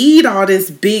don't need all this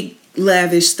big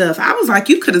lavish stuff. I was like,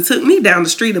 you could have took me down the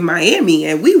street of Miami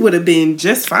and we would have been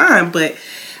just fine. But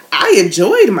I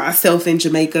enjoyed myself in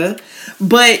Jamaica.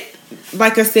 But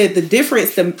like I said,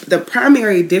 the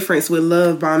primary difference with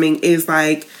love bombing is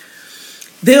like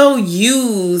they'll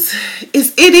use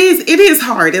it is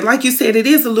hard. And like you said, it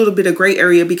is a little bit of gray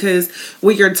area because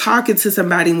when you're talking to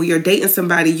somebody, when you're dating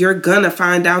somebody, you're gonna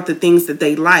find out the things that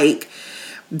they like.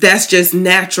 That's just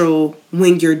natural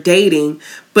when you're dating.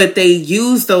 But they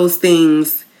use those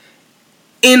things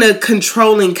in a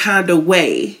controlling kind of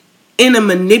way, in a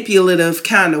manipulative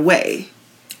kind of way.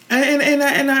 And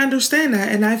I understand that,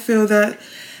 and I feel that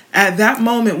at that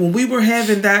moment when we were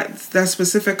having that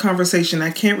specific conversation, I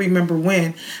can't remember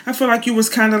when, I feel like you was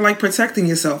kind of like protecting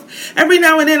yourself. Every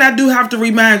now and then I do have to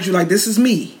remind you, like, this is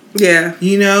me. Yeah.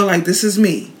 Like, this is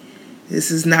me.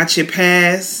 This is not your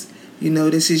past.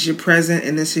 This is your present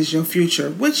and this is your future,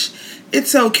 which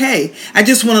it's okay. I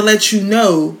just want to let you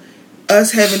know,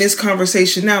 us having this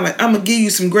conversation now, like, I'm going to give you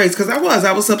some grace because I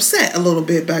was upset a little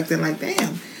bit back then, like,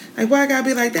 damn. Like, why I gotta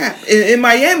be like that? In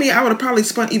Miami, I would have probably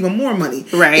spent even more money.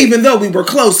 Right. Even though we were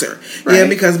closer. Right. Yeah,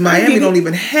 because Miami don't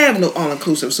even have no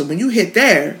all-inclusive. So when you hit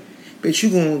there, bitch, you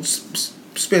gonna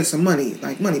spend some money.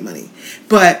 Like, money.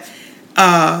 But,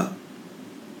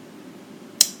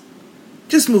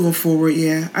 just moving forward,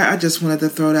 yeah. I just wanted to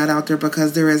throw that out there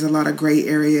because there is a lot of gray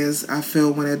areas, I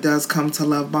feel, when it does come to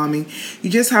love bombing. You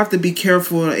just have to be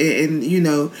careful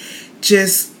and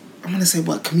just... I want to say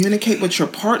communicate with your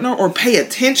partner or pay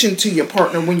attention to your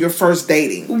partner when you're first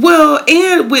dating. Well,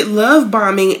 and with love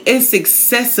bombing, it's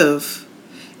excessive.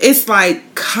 It's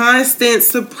like constant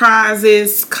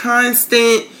surprises,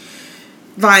 constant,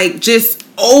 like just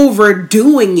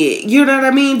overdoing it. You know what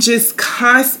I mean? Just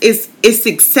it's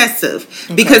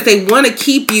excessive because they want to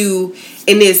keep you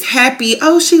in this happy,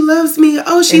 oh, she loves me,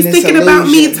 oh, she's thinking about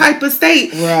me type of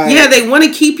state. Right. Yeah, they want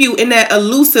to keep you in that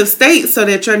elusive state so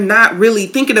that you're not really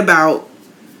thinking about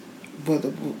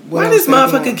why this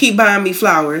motherfucker keep buying me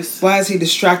flowers? Why is he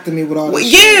distracting me with all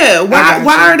this shit?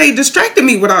 Why are they distracting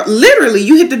me with all... Literally,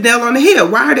 you hit the nail on the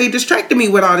head. Why are they distracting me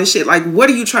with all this shit? Like, what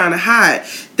are you trying to hide?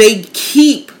 They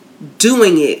keep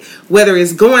doing it. Whether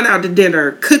it's going out to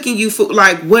dinner, cooking you food,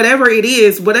 like, whatever it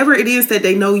is that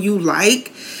they know you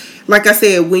like. Like I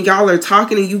said, when y'all are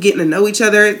talking and you getting to know each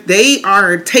other, they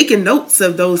are taking notes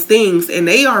of those things and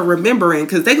they are remembering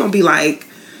because they're going to be like,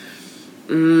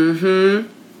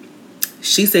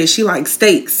 she says she likes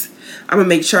steaks. I'm going to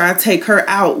make sure I take her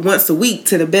out once a week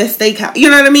to the best steakhouse.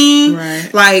 You know what I mean? Right.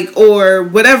 Like, or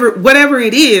whatever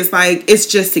it is, like, it's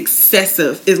just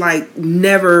excessive. It, like,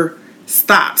 never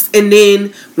stops. And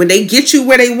then when they get you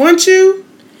where they want you,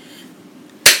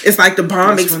 it's like the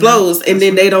bomb explodes. And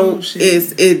then they don't,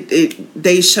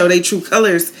 they show their true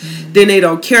colors. Mm-hmm. Then they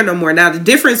don't care no more. Now, the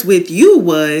difference with you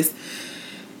was,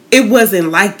 it wasn't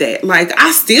like that. Like,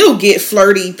 I still get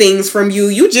flirty things from you.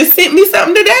 You just sent me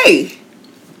something today.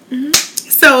 Mm-hmm.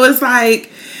 So it's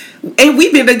like, and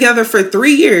we've been together for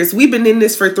 3 years. We've been in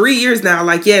this for 3 years now.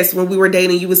 Like, yes, when we were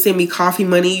dating, you would send me coffee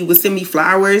money. You would send me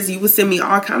flowers. You would send me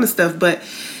all kind of stuff. But,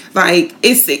 like,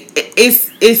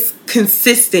 it's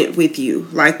consistent with you.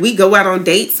 Like, we go out on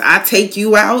dates. I take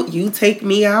you out. You take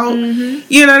me out. Mm-hmm.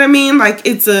 You know what I mean? Like,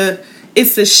 it's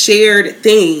a shared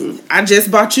thing. I just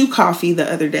bought you coffee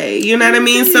the other day. You know what I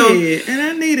mean? So, and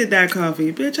I needed that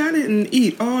coffee. Bitch, I didn't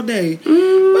eat all day. But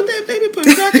that baby put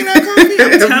crack in that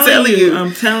coffee.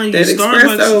 I'm telling you. That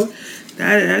Starbucks,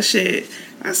 that shit.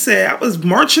 I said, I was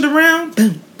marching around.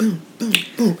 Boom, boom, boom,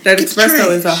 boom. That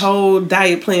espresso is a whole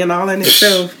diet plan all in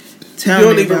itself. You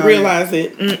don't even realize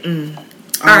it.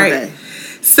 All right.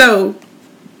 So,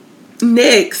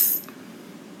 next.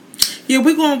 Yeah,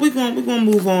 we're gonna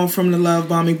move on from the love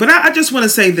bombing. But I just want to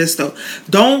say this though: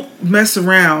 don't mess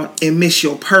around and miss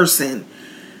your person.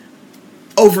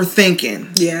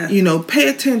 Overthinking. Yeah. You know, pay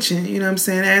attention. You know what I'm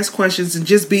saying? Ask questions and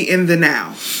just be in the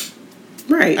now.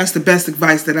 Right. That's the best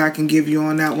advice that I can give you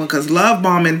on that one. Because love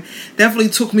bombing definitely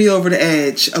took me over the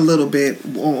edge a little bit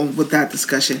with that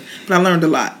discussion. But I learned a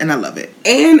lot and I love it.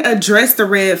 And address the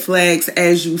red flags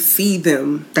as you see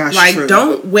them. That's like, true.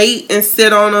 Don't wait and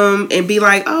sit on them and be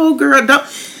like, oh, girl, don't.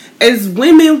 As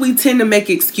women, we tend to make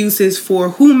excuses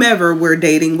for whomever we're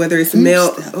dating, whether it's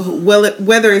male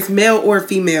or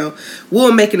female.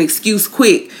 We'll make an excuse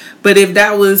quick. But if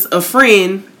that was a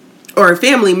friend or a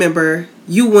family member,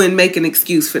 you wouldn't make an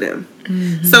excuse for them.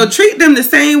 Mm-hmm. So treat them the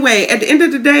same way. At the end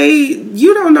of the day,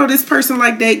 you don't know this person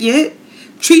like that yet.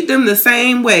 Treat them the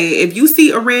same way. If you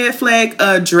see a red flag,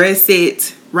 address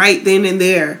it right then and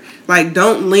there. Like,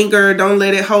 don't linger. Don't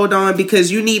let it hold on,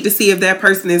 because you need to see if that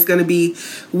person is going to be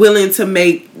willing to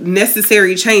make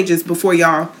necessary changes before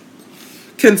y'all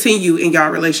continue in y'all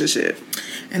relationship.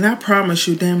 And I promise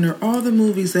you, damn near all the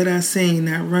movies that I've seen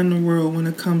that run the world when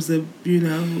it comes to,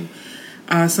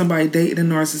 somebody dating a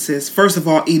narcissist. First of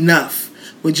all, Enough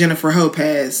with Jennifer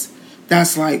Lopez.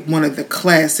 That's like one of the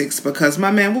classics, because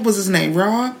my man, what was his name?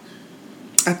 Rob?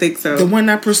 I think so. The one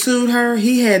that pursued her,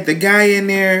 he had the guy in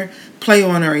there play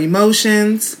on her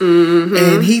emotions,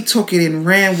 and he took it and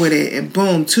ran with it, and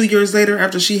boom, 2 years later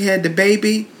after she had the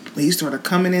baby, he started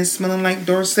coming in smelling like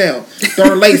Dorcel,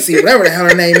 Lacey, whatever the hell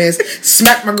her name is,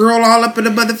 smacked my girl all up in the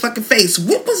motherfucking face.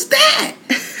 What was that?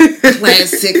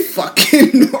 Classic fucking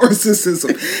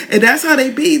narcissism. And that's how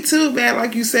they be too, man.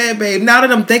 Like you said, babe, now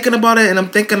that I'm thinking about it and I'm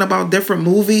thinking about different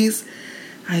movies,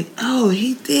 like, oh,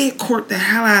 he did court the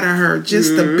hell out of her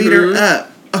just to beat her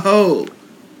up. Oh,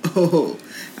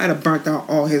 I'd have burnt out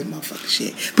all his motherfucking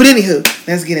shit. But anywho,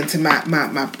 let's get into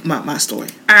my story.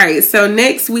 All right, so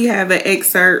next we have an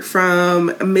excerpt from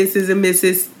Mrs. and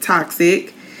Mrs.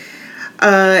 Toxic.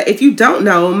 If you don't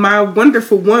know, my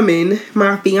wonderful woman,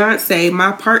 my fiance,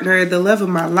 my partner, the love of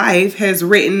my life, has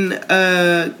written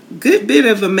a good bit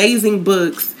of amazing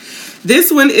books.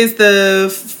 This one is the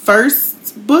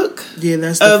first book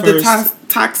that's the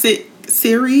Toxic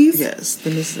series. Yes, the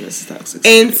Mrs. Toxic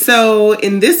series. And so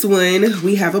in this one,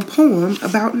 we have a poem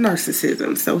about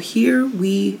narcissism. So here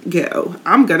we go.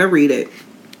 I'm going to read it.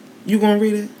 You going to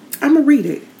read it? I'm going to read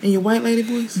it. In your white lady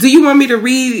voice? Do you want me to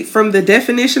read from the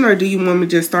definition, or do you want me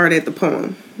to just start at the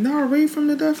poem? No, read from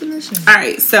the definition. All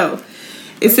right, so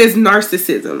it says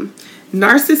narcissism.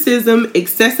 Narcissism,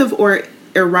 excessive or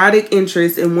erotic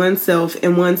interest in oneself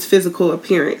and one's physical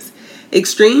appearance.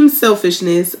 Extreme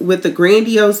selfishness with a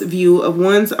grandiose view of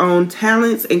one's own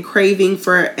talents and craving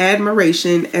for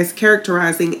admiration as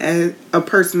characterizing as a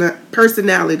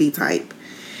personality type.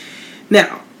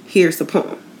 Now, here's the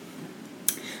poem.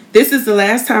 This is the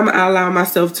last time I allow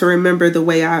myself to remember the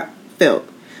way I felt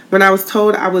when I was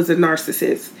told I was a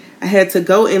narcissist. I had to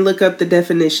go and look up the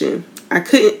definition. I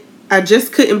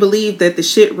just couldn't believe that the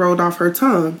shit rolled off her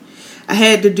tongue. I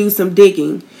had to do some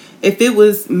digging. If it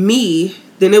was me,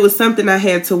 then it was something I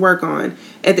had to work on.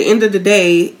 At the end of the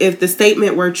day, if the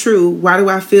statement were true, why do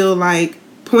I feel like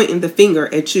pointing the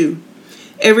finger at you?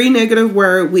 Every negative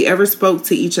word we ever spoke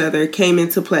to each other came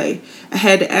into play. I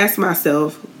had to ask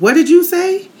myself, what did you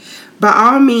say? By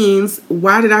all means,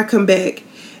 why did I come back?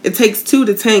 It takes two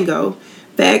to tango.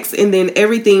 Facts, and then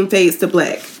everything fades to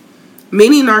black.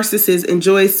 Many narcissists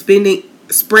enjoy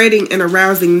spreading and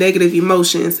arousing negative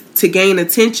emotions to gain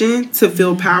attention, to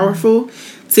feel powerful,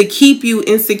 to keep you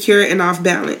insecure and off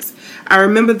balance. I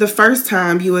remember the first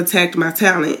time you attacked my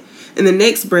talent. In the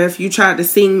next breath, you tried to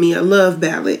sing me a love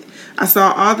ballad. I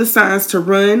saw all the signs to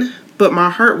run, but my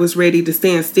heart was ready to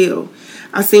stand still.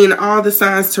 I seen all the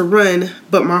signs to run,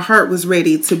 but my heart was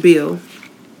ready to build.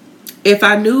 If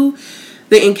I knew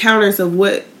the encounters of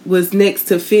what was next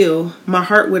to feel, my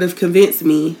heart would have convinced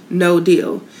me, no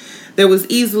deal. There was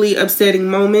easily upsetting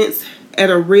moments at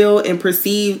a real and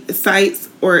perceived sights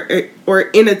or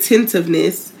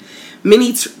inattentiveness.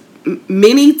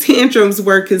 Many tantrums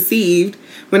were conceived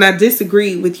when I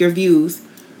disagreed with your views.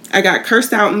 I got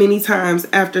cursed out many times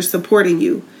after supporting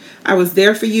you. I was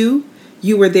there for you.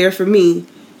 You were there for me.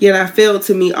 Yet I failed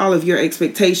to meet all of your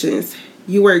expectations.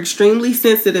 You were extremely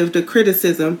sensitive to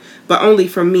criticism, but only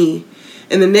from me.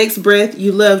 In the next breath,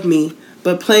 you loved me,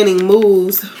 but planning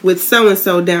moves with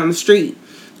so-and-so down the street.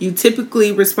 You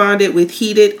typically responded with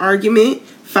heated argument,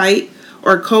 fight,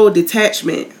 or cold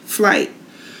detachment, flight.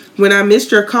 When I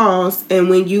missed your calls and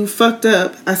when you fucked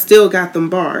up, I still got them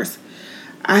bars.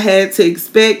 I had to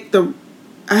expect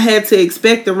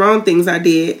the wrong things I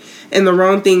did and the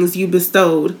wrong things you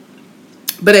bestowed.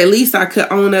 But at least I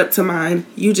could own up to mine.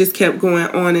 You just kept going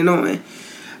on and on.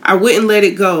 I wouldn't let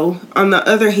it go. On the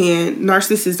other hand,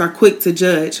 narcissists are quick to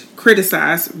judge,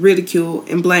 criticize, ridicule,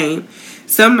 and blame.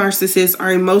 Some narcissists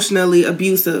are emotionally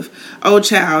abusive. Oh,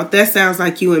 child, that sounds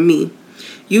like you and me.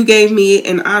 You gave me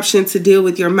an option to deal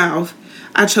with your mouth.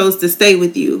 I chose to stay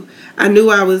with you. I knew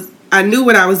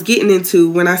what I was getting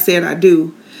into when I said I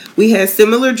do. We had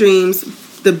similar dreams,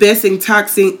 the best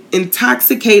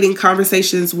intoxicating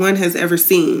conversations one has ever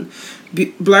seen.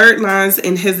 Blurred lines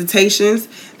and hesitations,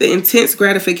 the intense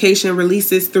gratification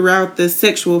releases throughout the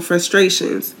sexual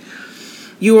frustrations.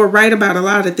 You were right about a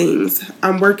lot of things.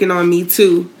 I'm working on me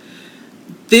too.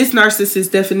 This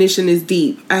narcissist definition is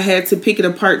deep. I had to pick it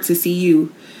apart to see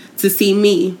you, to see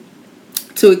me,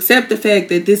 to accept the fact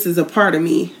that this is a part of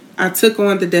me. I took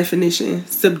on the definition,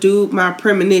 subdued my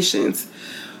premonitions,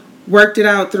 worked it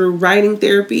out through writing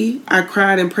therapy. I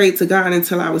cried and prayed to God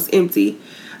until I was empty.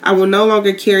 I will no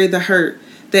longer carry the hurt,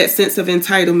 that sense of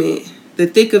entitlement. The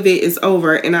thick of it is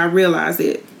over and I realize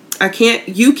it.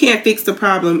 You can't fix the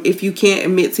problem if you can't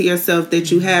admit to yourself that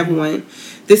you have one.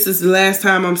 This is the last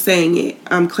time I'm saying it.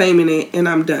 I'm claiming it and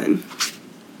I'm done.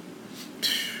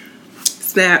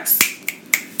 Snaps.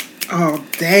 All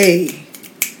day.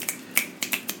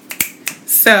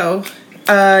 So,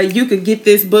 you could get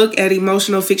this book at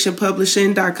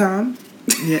emotionalfictionpublishing.com.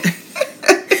 Yeah.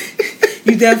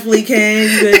 You definitely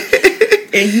can.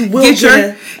 And you will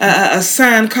get a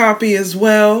signed copy as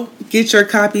well. Get your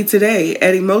copy today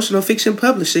at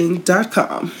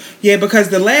emotionalfictionpublishing.com. Yeah, because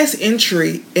the last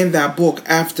entry in that book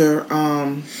after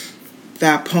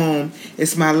that poem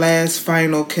is my last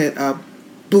final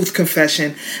booth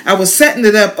confession. I was setting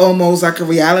it up almost like a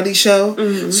reality show.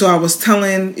 Mm-hmm. So I was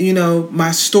telling,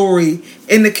 my story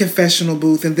in the confessional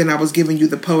booth, and then I was giving you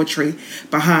the poetry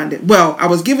behind it. Well, I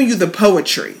was giving you the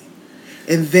poetry,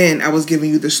 and then I was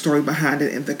giving you the story behind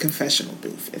it in the confessional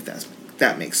booth, if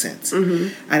that makes sense.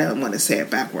 Mm-hmm. I don't want to say it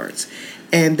backwards.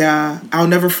 And I'll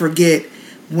never forget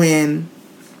when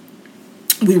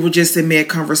we were just in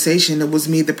mid-conversation. It was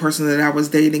me, the person that I was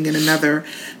dating, and another,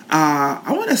 I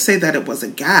want to say that it was a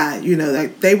guy,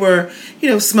 like they were,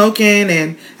 smoking,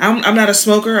 and I'm not a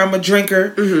smoker, I'm a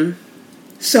drinker. Mm-hmm.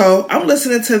 So I'm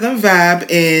listening to them vibe,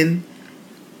 and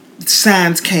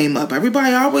signs came up.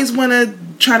 Everybody always want to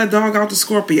try to dog out the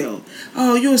Scorpio.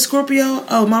 Oh, you a Scorpio?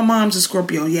 Oh, my mom's a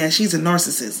Scorpio. Yeah, she's a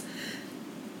narcissist.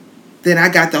 Then I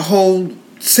got the whole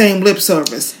same lip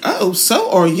service. Oh,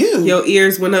 so are you? Your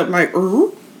ears went up like,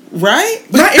 ooh. Right?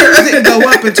 My ears didn't go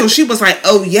up until she was like,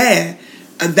 oh, yeah,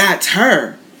 that's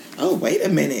her. oh, wait a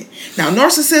minute. Now,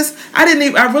 narcissist, I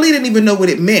really didn't even know what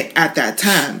it meant at that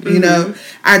time. You know,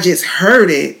 I just heard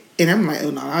it, and I'm like,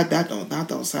 oh no, that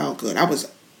don't sound good. I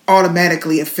was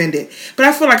automatically offended, but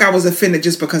I feel like I was offended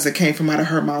just because it came from out of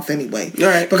her mouth anyway.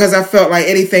 Right. Because I felt like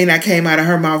anything that came out of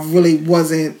her mouth really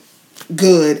wasn't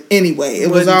good anyway. It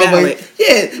was always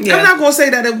yeah. I'm not gonna say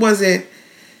that it wasn't.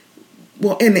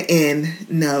 Well, in the end,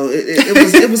 no.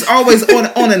 It was always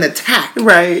on an attack.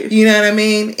 Right. You know what I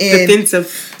mean? And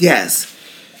defensive. Yes.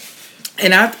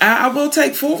 And I will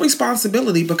take full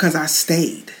responsibility because I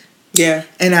stayed. Yeah.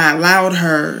 And I allowed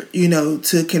her, you know,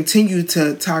 to continue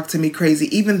to talk to me crazy,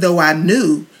 even though I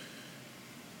knew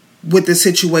what the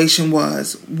situation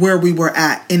was, where we were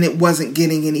at, and it wasn't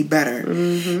getting any better.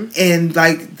 Mm-hmm. And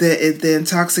like the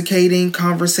intoxicating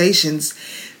conversations,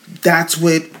 that's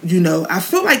what, you know, I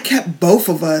feel like kept both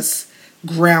of us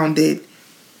grounded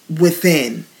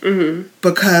within. Mm-hmm.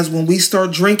 Because when we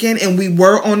start drinking and we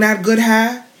were on that good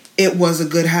high, it was a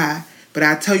good high. But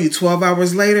I tell you, 12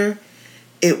 hours later,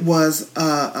 it was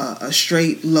a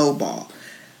straight low ball.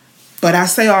 But I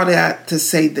say all that to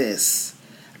say this.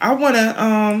 I want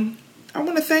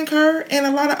to thank her and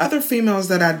a lot of other females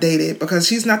that I dated, because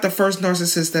she's not the first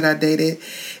narcissist that I dated.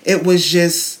 It was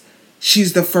just,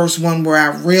 she's the first one where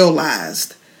I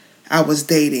realized I was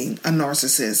dating a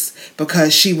narcissist,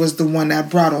 because she was the one that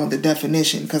brought on the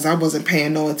definition, because I wasn't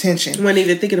paying no attention. Wasn't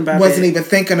even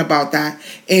thinking about that.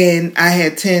 And I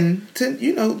had tend to,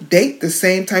 you know, date the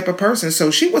same type of person.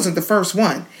 So she wasn't the first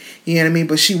one, you know what I mean?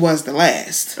 But she was the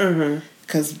last.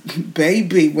 Because,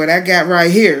 baby, what I got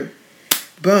right here,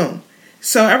 boom.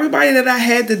 So everybody that I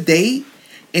had to date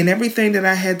and everything that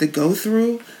I had to go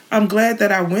through, I'm glad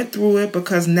that I went through it,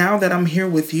 because now that I'm here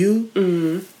with you,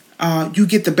 you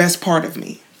get the best part of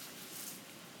me.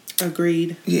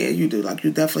 Agreed. Yeah, you do. Like,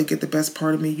 you definitely get the best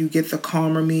part of me. You get the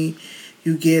calmer me.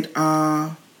 You get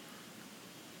the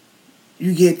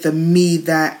me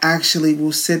that actually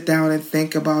will sit down and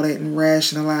think about it and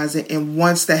rationalize it and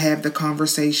wants to have the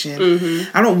conversation.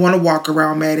 I don't want to walk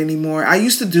around mad anymore. I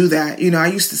used to do that. You know, I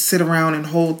used to sit around and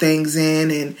hold things in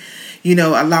and, you know,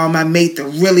 allow my mate to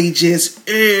really just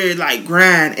like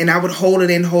grind. And I would hold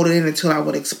it in until I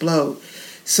would explode.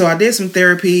 So I did some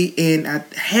therapy, and I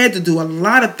had to do a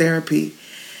lot of therapy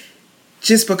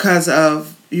just because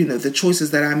of, you know, the choices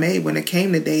that I made when it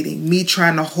came to dating. Me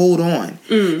trying to hold on.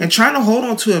 And trying to hold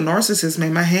on to a narcissist,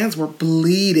 man, my hands were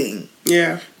bleeding.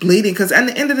 Yeah. Bleeding. Because at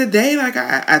the end of the day, like,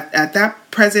 at that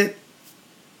present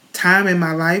time in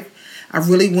my life, I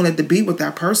really wanted to be with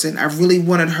that person. I really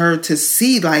wanted her to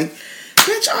see, like,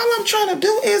 bitch, all I'm trying to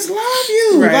do is love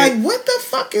you. Right. Like, what the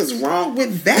fuck is wrong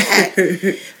with that?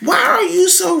 Why are you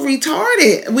so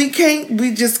retarded? We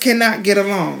just cannot get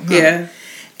along. Huh? Yeah.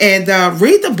 And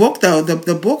read the book, though.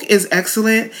 The book is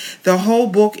excellent. The whole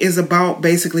book is about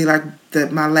basically like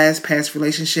my last past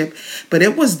relationship. But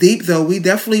it was deep, though. We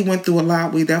definitely went through a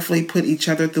lot. We definitely put each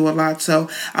other through a lot. So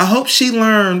I hope she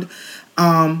learned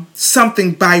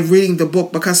something by reading the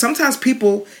book, because sometimes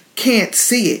people can't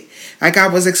see it. Like I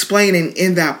was explaining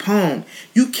in that poem,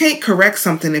 you can't correct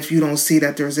something if you don't see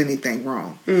that there's anything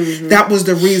wrong. That was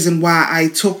the reason why I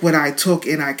took what I took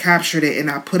and I captured it and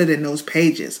I put it in those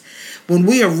pages. When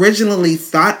we originally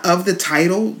thought of the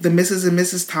title, The Mrs. and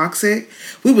Mrs. Toxic,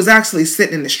 we was actually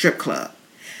sitting in the strip club,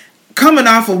 coming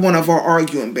off of one of our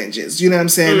arguing binges. You know what I'm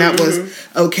saying? That was,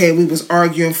 okay, we was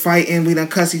arguing, fighting, we done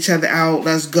cuss each other out,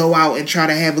 let's go out and try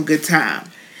to have a good time.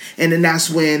 And then that's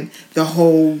when the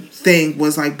whole thing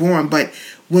was like boring. But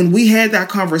when we had that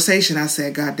conversation, I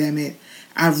said, God damn it,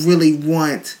 I really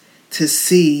want to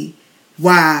see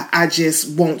why I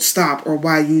just won't stop, or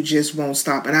why you just won't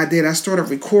stop. And I did. I started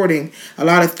recording a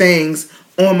lot of things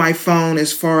on my phone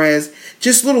as far as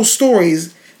just little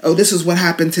stories. Oh, this is what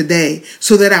happened today,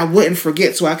 so that I wouldn't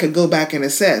forget, so I could go back and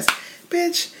assess.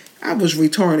 Bitch, I was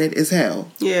retarded as hell.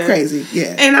 Yeah. Crazy.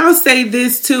 Yeah. And I'll say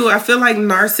this too. I feel like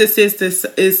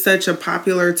narcissist is such a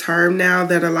popular term now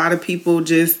that a lot of people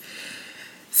just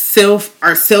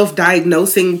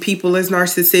self-diagnosing people as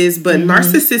narcissists. But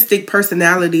narcissistic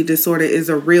personality disorder is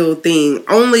a real thing.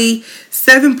 Only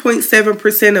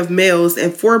 7.7% of males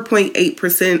and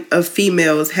 4.8% of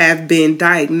females have been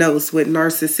diagnosed with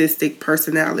narcissistic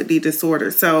personality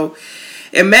disorder. So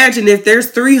imagine if there's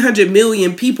 300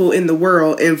 million people in the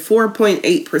world and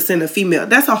 4.8% of female.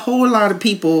 That's a whole lot of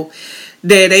people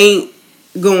that ain't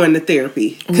going to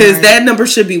therapy, because that number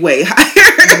should be way higher.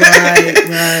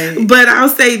 Right. But I'll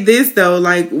say this though,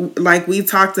 like we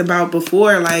talked about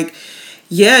before, like,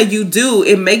 yeah, you do.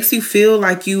 It makes you feel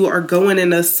like you are going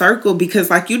in a circle, because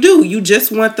like you do, you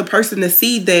just want the person to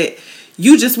see that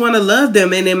you just want to love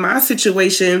them. And in my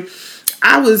situation,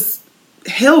 I was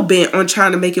hell bent on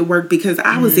trying to make it work because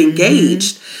I was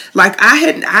engaged. Like I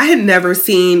had never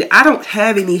seen, I don't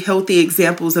have any healthy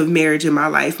examples of marriage in my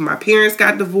life. My parents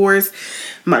got divorced.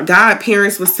 My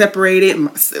godparents were separated.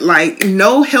 Like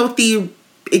no healthy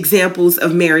examples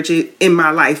of marriage in my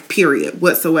life, period,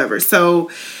 whatsoever. So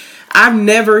I've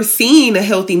never seen a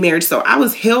healthy marriage. So I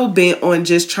was hell bent on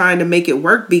just trying to make it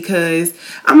work because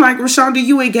I'm like, Rashonda,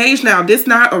 you engaged now. This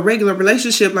not a regular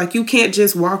relationship. Like you can't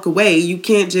just walk away. You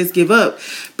can't just give up.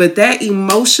 But that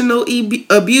emotional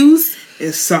abuse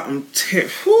is something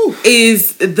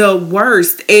is the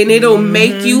worst. And it'll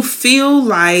make you feel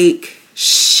like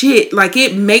shit. Like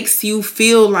it makes you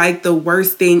feel like the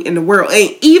worst thing in the world.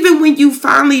 And even when you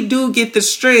finally do get the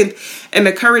strength and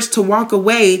the courage to walk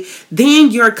away,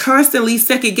 then you're constantly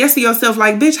second guessing yourself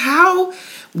like, bitch, how,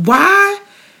 why,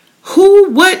 who,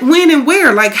 what, when, and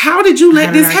where? Like, how did you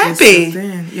let this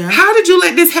happen? Yeah. How did you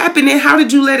let this happen? And how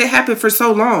did you let it happen for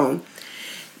so long?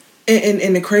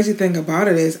 And the crazy thing about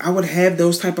it is I would have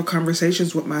those type of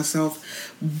conversations with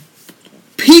myself,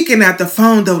 peeking at the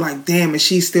phone though, like, damn, is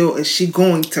she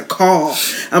going to call?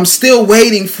 I'm still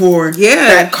waiting for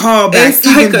that call back, it's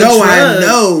even like though I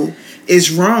know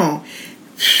it's wrong.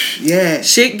 Yeah,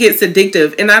 shit gets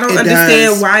addictive, and I don't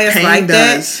understand why it's like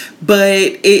that, but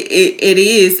it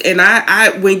is. And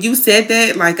I when you said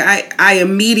that, like I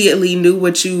immediately knew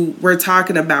what you were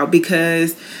talking about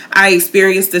because I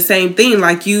experienced the same thing.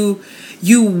 Like you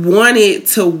want it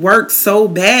to work so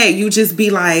bad, you just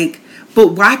be like,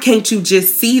 but why can't you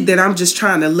just see that I'm just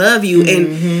trying to love you?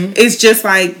 And it's just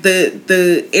like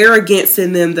the arrogance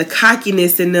in them, the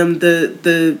cockiness in them,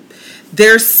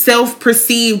 their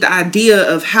self-perceived idea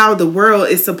of how the world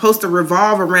is supposed to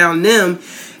revolve around them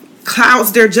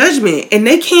clouds their judgment. And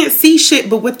they can't see shit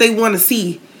but what they want to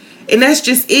see. And that's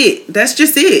just it. That's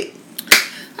just it.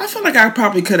 I feel like I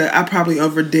probably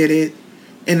overdid it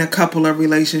in a couple of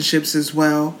relationships as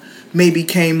well. Maybe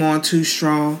came on too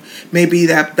strong. Maybe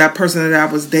that person that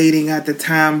I was dating at the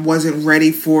time wasn't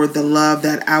ready for the love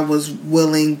that I was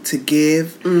willing to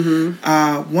give.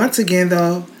 Once again,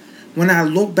 though, when I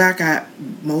look back at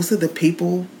most of the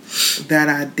people that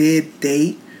I did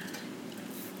date,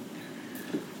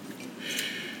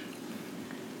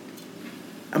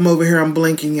 I'm over here, I'm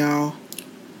blinking, y'all.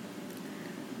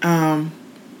 Damn.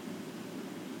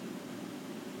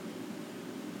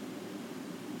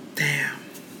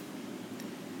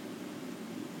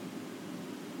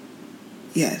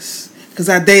 Yes, because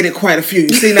I dated quite a few. You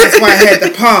see, that's why I had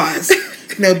to pause.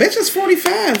 No, bitch is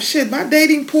 45. Shit, my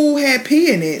dating pool had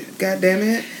pee in it. God damn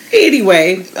it.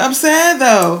 Anyway, I'm sad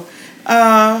though.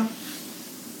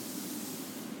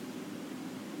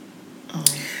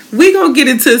 We gonna get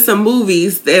into some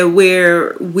movies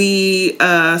where we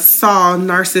saw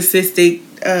narcissistic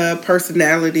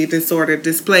personality disorder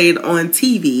displayed on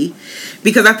TV,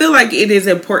 because I feel like it is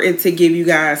important to give you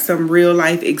guys some real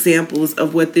life examples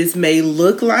of what this may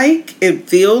look like and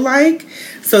feel like,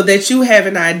 so that you have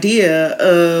an idea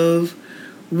of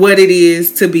what it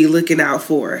is to be looking out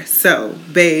for. So,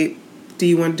 babe, do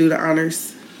you want to do the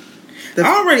honors?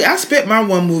 I spit my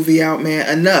one movie out, man.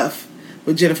 Enough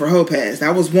with Jennifer Lopez.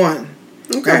 That was one.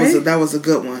 Okay. That was a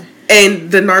good one.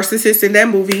 And the narcissist in that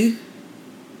movie?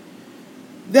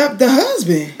 The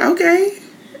husband. Okay.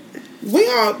 We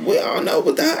all know,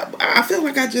 but I feel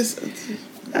like I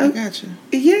got you.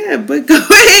 Yeah, but go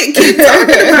ahead, keep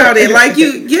talking about it. Like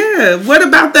what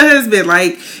about the husband?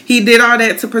 Like, he did all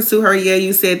that to pursue her. Yeah,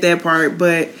 you said that part,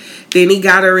 but then he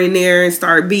got her in there and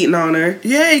started beating on her.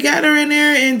 Yeah, he got her in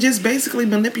there and just basically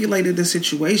manipulated the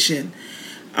situation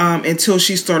until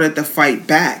she started to fight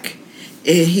back.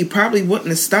 And he probably wouldn't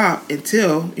have stopped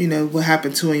until, what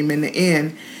happened to him in the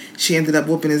end. She ended up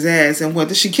whooping his ass. And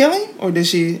did she kill him? Or did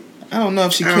she... I don't know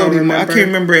if she killed him. I can't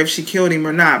remember if she killed him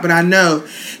or not. But I know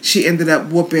she ended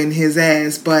up whooping his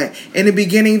ass. But in the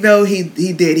beginning, though, he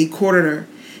did. He courted her.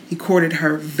 He courted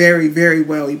her very, very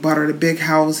well. He bought her the big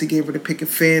house. He gave her the picket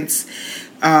fence.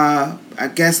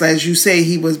 I guess, as you say,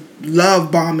 he was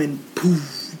love bombing.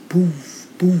 Poof, poof,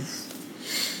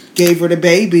 poof. Gave her the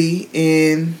baby.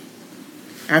 And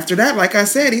after that, like I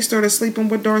said, he started sleeping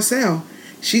with Darcel.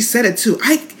 She said it too.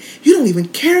 You don't even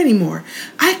care anymore.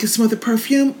 I can smell the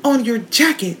perfume on your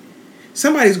jacket.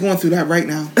 Somebody's going through that right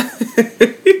now.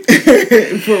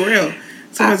 For real.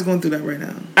 Somebody's going through that right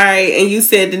now. All right, and you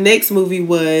said the next movie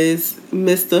was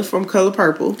Mr. from Color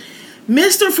Purple.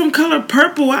 Mr. from Color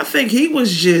Purple, I think he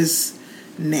was just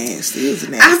nasty. He was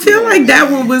nasty. I feel like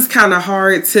that one was kind of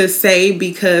hard to say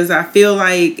because I feel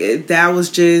like that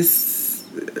was just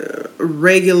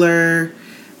regular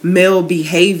male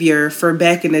behavior for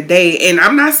back in the day. And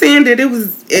I'm not saying that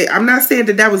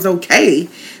that was okay.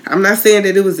 I'm not saying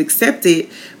that it was accepted,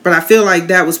 but I feel like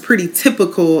that was pretty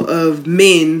typical of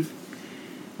men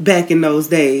back in those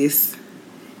days.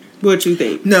 What you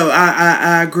think? No,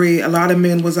 I agree. A lot of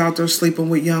men was out there sleeping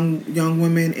with young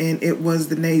women, and it was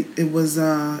the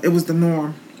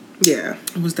norm. Yeah,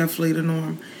 it was definitely the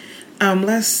norm.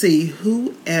 Let's see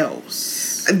who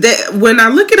else. When I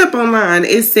look it up online,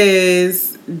 it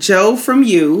says Joe from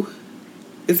You.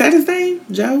 Is that his name,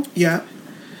 Joe? Yeah.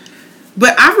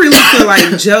 But I really feel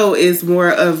like Joe is more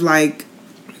of like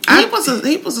he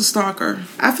was a stalker.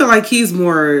 I feel like he's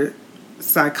more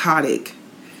psychotic.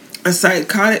 A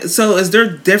psychotic. So is there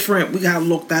different? We gotta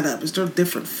look that up. Is there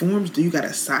different forms? Do you got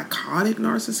a psychotic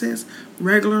narcissist,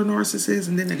 regular narcissist,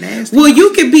 and then a nasty? Well,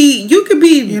 you could be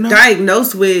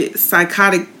diagnosed with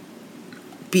psychotic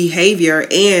behavior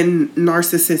and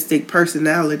narcissistic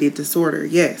personality disorder.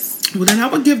 Yes. Well, then I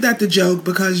would give that to Joe,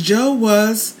 because Joe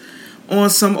was on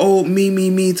some old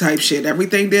me type shit.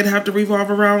 Everything did have to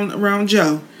revolve around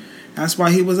Joe. That's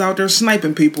why he was out there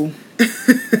sniping people.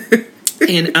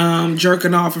 And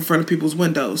jerking off in front of people's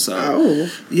windows. So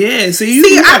yeah,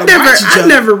 I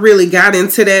never really got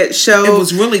into that show. It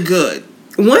was really good.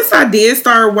 Once I did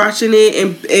start watching it,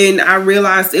 and I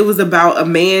realized it was about a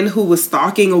man who was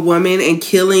stalking a woman and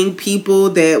killing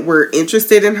people that were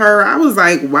interested in her, I was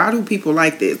like, why do people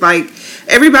like this? Like,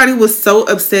 everybody was so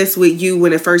obsessed with You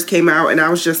when it first came out, and I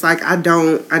was just like, I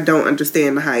don't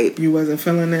understand the hype. You wasn't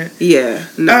feeling it? Yeah,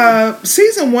 no.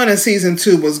 Season 1 and Season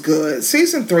 2 was good.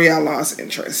 Season 3, I lost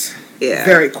interest. Yeah.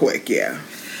 Very quick, yeah.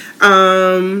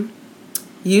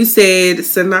 You said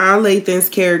Sanaa Lathan's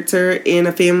character in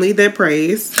A Family That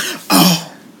Prays.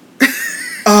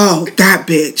 Oh, that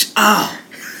bitch. Oh,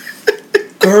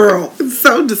 girl.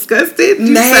 So disgusted.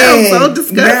 You sound so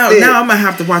disgusted. Now I'm going to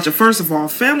have to watch it. First of all,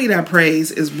 Family That Prays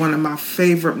is one of my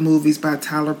favorite movies by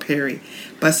Tyler Perry.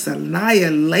 But Sanaa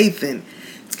Lathan,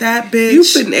 that bitch. You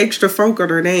put an extra folk on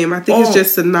her name. I think it's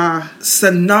just Sanaa.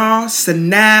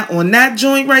 Sanaa. On that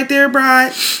joint right there,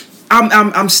 bride.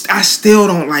 I still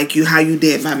don't like you how you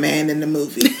did my man in the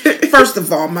movie. First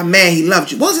of all, my man, he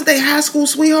loved you. Wasn't they high school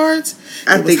sweethearts?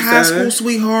 I think so. High school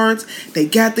sweethearts. They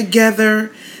got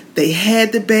together. They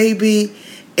had the baby,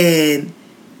 and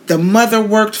the mother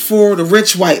worked for the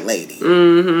rich white lady.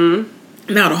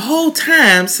 Mm-hmm. Now the whole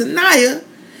time, Sanaa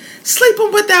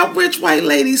sleeping with that rich white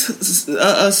lady's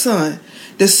son.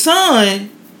 The son,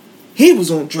 he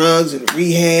was on drugs and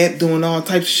rehab, doing all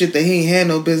types of shit that he ain't had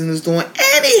no business doing.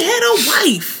 And he had a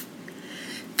wife.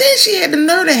 Then she had the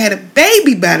nerve to have a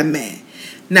baby by the man.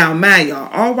 Now, man, y'all,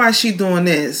 all while she doing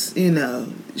this,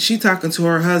 she talking to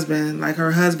her husband like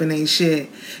her husband ain't shit,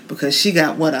 because she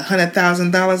got,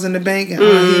 $100,000 in the bank, and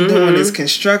all he doing is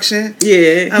construction.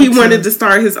 Yeah, he wanted to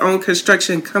start his own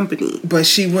construction company. But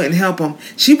she wouldn't help him.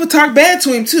 She would talk bad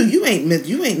to him, too. You ain't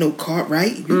no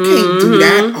Cartwright. You can't do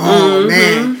that. Oh,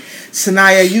 man.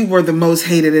 Sanaa, you were the most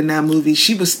hated in that movie.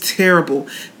 She was terrible.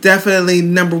 Definitely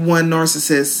number one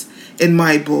narcissist in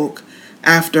my book,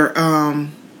 after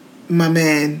my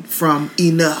man from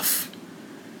Enough.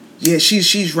 Yeah,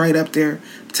 she's right up there.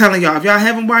 I'm telling y'all, if y'all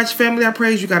haven't watched Family That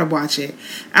Prays, you gotta watch it.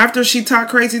 After she talked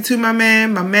crazy to my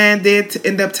man did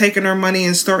end up taking her money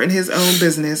and starting his own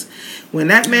business. When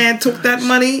that man took that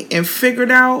money and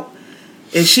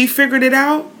she figured it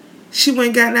out, she went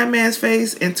and got in that man's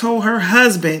face and told her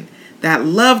husband that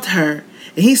loved her.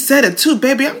 And he said it too,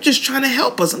 baby, I'm just trying to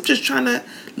help us. I'm just trying to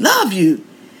love you.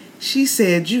 She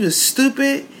said, you is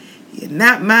stupid. You're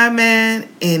not my man.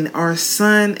 And our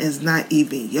son is not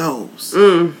even yours.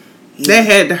 Yeah. That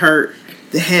had to hurt.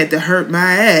 That had to hurt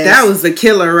my ass. That was the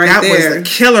killer right there. That was the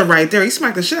killer right there. He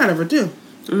smacked the shit out of her too.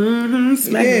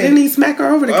 Mm-hmm. Didn't he smack her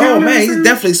over the counter? Oh man, he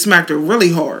definitely smacked her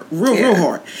really hard. Real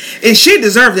hard. And she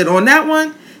deserved it. On that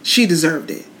one, she deserved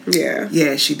it. Yeah.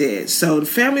 Yeah, she did. So The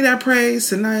Family That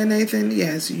Prays, Sanaa Lathan,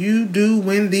 yes, you do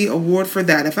win the award for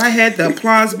that. If I had the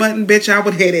applause button, bitch, I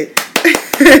would hit it.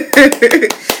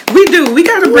 We do. We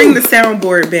got to bring the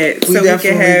soundboard back so we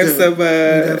can have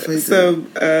some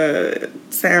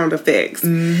sound effects.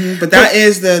 Mm-hmm. But that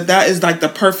is like the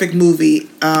perfect movie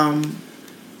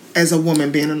as a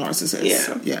woman being a narcissist.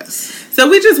 Yeah. Yes. So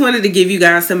we just wanted to give you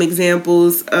guys some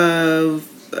examples of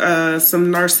some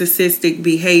narcissistic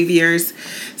behaviors.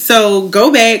 So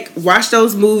go back, watch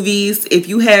those movies. If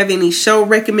you have any show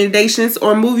recommendations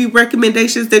or movie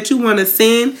recommendations that you want to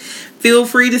send, feel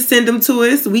free to send them to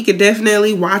us. We could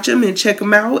definitely watch them and check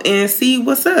them out and see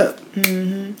what's up.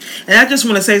 Mm-hmm. And I just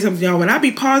want to say something, y'all. When I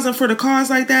be pausing for the cars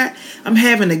like that, I'm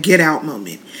having a get out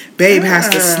moment. Babe has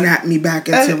to snap me back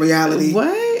into reality.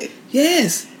 What?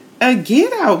 Yes. A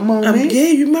get out moment? Yeah,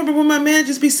 you remember when my man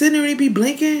just be sitting there and he be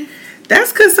blinking?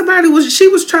 That's because the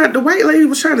white lady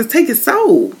was trying to take his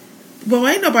soul. Well,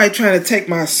 ain't nobody trying to take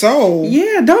my soul.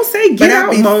 Yeah, don't say get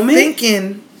out moment.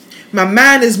 Thinking, my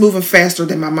mind is moving faster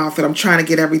than my mouth, and I'm trying to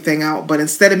get everything out. But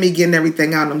instead of me getting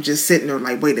everything out, I'm just sitting there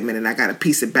like, wait a minute, I got to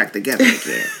piece it back together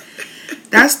again.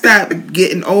 That's that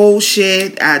getting old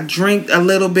shit. I drink a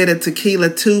little bit of tequila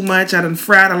too much. I done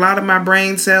fried a lot of my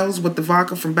brain cells with the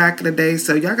vodka from back in the day.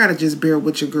 So y'all got to just bear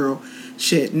with your girl.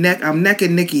 Shit, I'm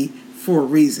necking Nikki for a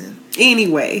reason.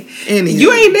 Anyway,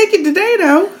 you ain't naked today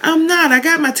though. I'm not. I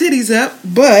got my titties up,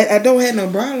 but I don't have no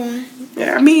bra on.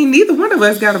 I mean, neither one of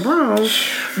us got a bra on.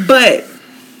 But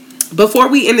before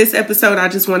we end this episode, I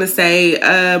just want to say,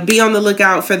 be on the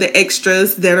lookout for the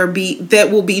extras that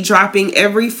will be dropping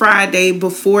every Friday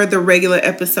before the regular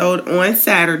episode on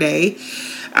Saturday.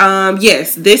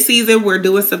 Yes, this season we're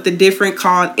doing something different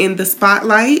called In the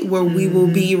Spotlight, where we will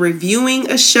be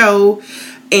reviewing a show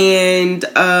and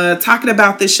talking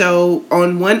about the show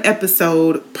on one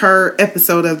episode per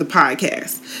episode of the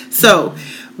podcast. So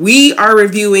we are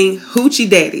reviewing Hoochie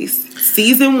Daddies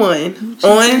season 1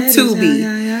 on Tubi.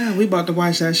 Yeah. We about to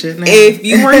watch that shit now. If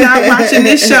you were not watching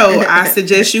this show, I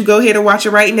suggest you go ahead and watch it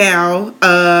right now.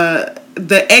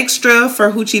 The extra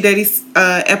for Hoochie Daddies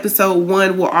episode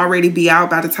 1 will already be out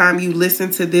by the time you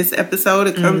listen to this episode.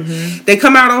 They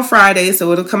come out on Friday,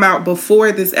 so it'll come out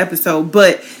before this episode.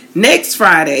 But next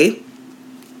Friday,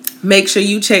 make sure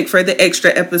you check for the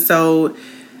extra episode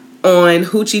on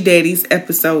Hoochie Daddies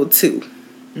episode 2.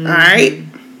 All right?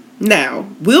 Now,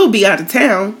 we'll be out of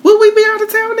town. Will we be out of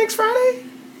town next Friday?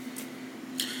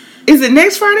 Is it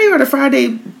next Friday or the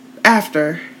Friday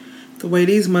after? The way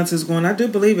these months is going, I do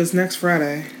believe it's next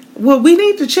Friday. Well, we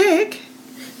need to check.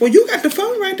 Well, you got the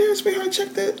phone right there, sweetheart.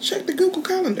 Check the Google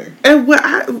Calendar. And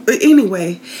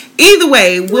anyway, either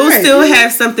way, we'll still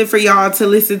have something for y'all to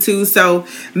listen to. So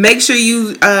make sure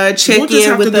you check in with us. We'll just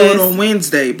have to do it on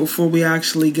Wednesday before we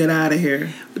actually get out of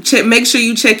here. Make sure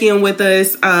you check in with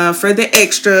us for the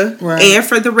extra and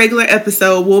for the regular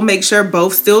episode. We'll make sure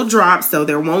both still drop, so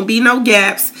there won't be no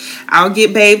gaps. I'll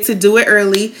get Babe to do it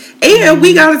early. And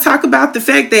we got to talk about the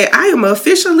fact that I am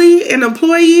officially an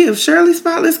employee of Shirley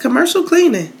Spotless Commercial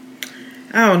Cleaning.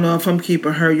 I don't know if I'm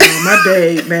keeping her, y'all. My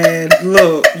babe, man.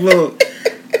 Look.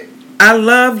 I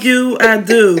love you. I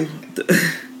do.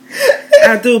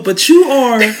 But you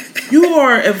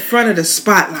are in front of the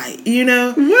spotlight, you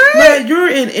know? What? But you're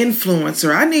an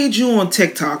influencer. I need you on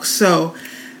TikTok. So,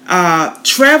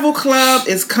 Travel Club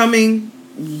is coming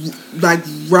like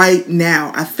right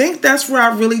now. I think that's where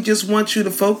I really just want you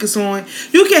to focus on.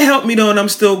 You can help me though, and I'm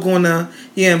still gonna,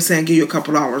 give you a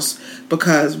couple hours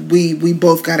because we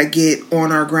both gotta get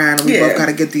on our grind and we both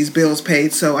gotta get these bills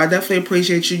paid. So I definitely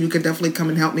appreciate you. You can definitely come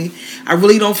and help me. I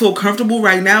really don't feel comfortable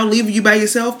right now leaving you by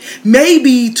yourself.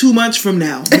 Maybe 2 months from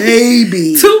now.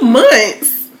 Maybe 2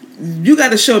 months. You got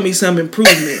to show me some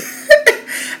improvement.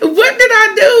 What did I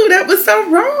do that was so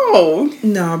wrong?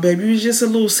 No, baby, you're just a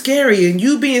little scary, and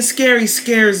you being scary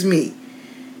scares me.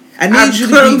 I'm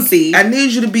clumsy. I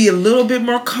need you to be a little bit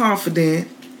more confident,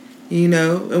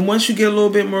 and once you get a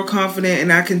little bit more confident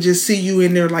and I can just see you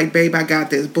in there like, babe, I got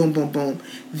this, boom, boom, boom,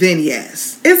 then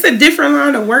yes. It's a different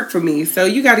line of work for me, so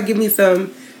you got to give me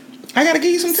I got to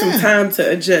give you some time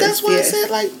to adjust. That's why I said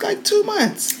like 2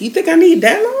 months. You think I need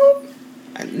that long?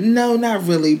 No, not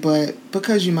really, but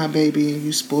because you my baby and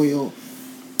you spoiled,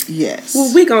 yes.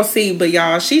 Well, we gonna see, but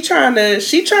y'all, she trying to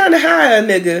hire a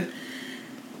nigga.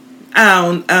 I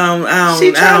don't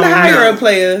She trying to hire a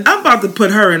player. I'm about to put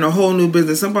her in a whole new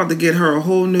business. I'm about to get her a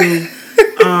whole new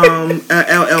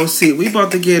LLC. We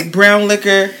about to get Brown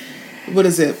Liquor. What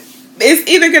is it? It's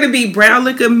either going to be Brown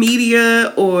Liquor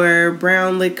Media or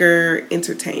Brown Liquor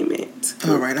Entertainment.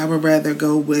 All right. I would rather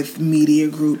go with Media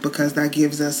Group because that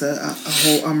gives us a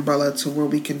whole umbrella to where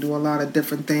we can do a lot of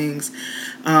different things.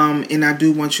 And I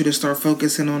do want you to start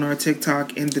focusing on our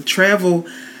TikTok and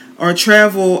our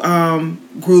travel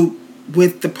group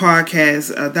with the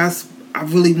podcast. I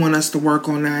really want us to work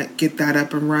on that, get that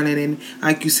up and running. And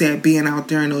like you said, being out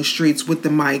there in those streets with the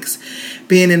mics,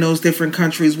 being in those different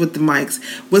countries with the mics.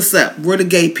 What's up? Where the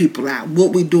gay people at?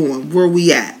 What we doing? Where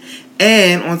we at?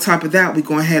 And on top of that, we're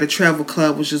going to have a travel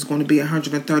club, which is going to be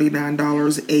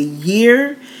 $139 a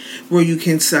year, where you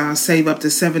can save up to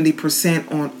 70%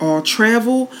 on all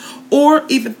travel, or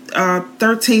even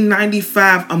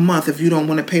 $13.95 a month if you don't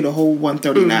want to pay the whole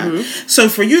 $139. So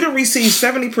for you to receive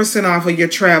 70% off of your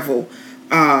travel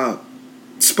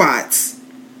spots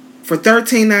for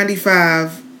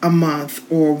 $13.95 a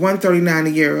month or $139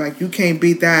 a year, like you can't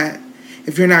beat that.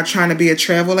 If you're not trying to be a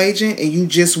travel agent and you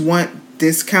just want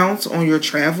discounts on your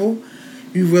travel,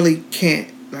 you really can't.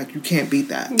 Like, you can't beat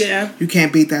that. Yeah. You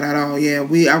can't beat that at all. Yeah,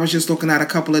 I was just looking at a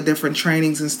couple of different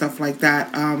trainings and stuff like that.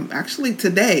 Actually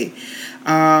today.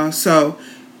 So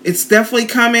it's definitely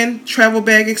coming. Travel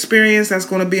bag experience. That's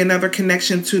going to be another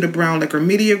connection to the Brown Liquor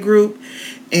Media Group.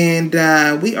 And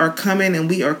we are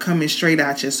coming straight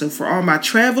at you. So for all my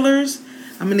travelers,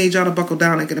 I'm going to need y'all to buckle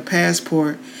down and get a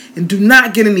passport. And do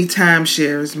not get any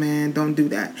timeshares, man. Don't do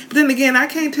that. But then again, I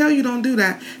can't tell you don't do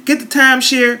that. Get the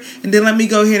timeshare, and then let me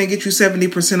go ahead and get you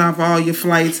 70% off all your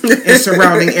flights and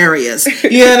surrounding areas.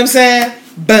 You know what I'm saying?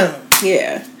 Boom.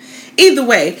 Yeah. Either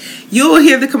way, you'll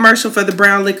hear the commercial for the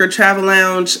Brown Liquor Travel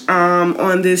Lounge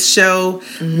on this show.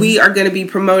 Mm-hmm. We are going to be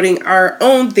promoting our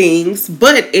own things.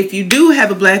 But if you do have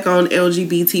a Black-owned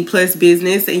LGBT plus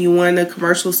business and you want a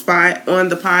commercial spot on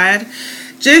the pod,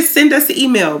 just send us an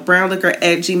email,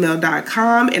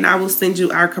 brownliquor@gmail.com, and I will send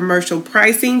you our commercial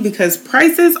pricing because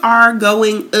prices are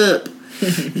going up.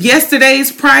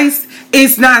 Yesterday's price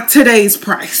is not today's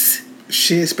price.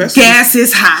 Shit, especially gas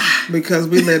is high. Because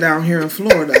we live down here in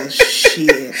Florida.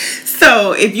 Shit.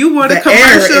 So if you want a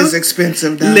commercial, the air is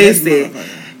expensive down listen.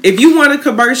 If you want a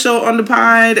commercial on the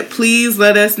pod, please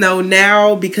let us know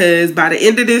now because by the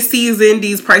end of this season,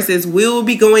 these prices will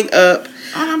be going up.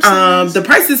 The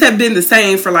prices have been the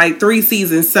same for like 3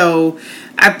 seasons, so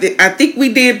I think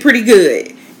we did pretty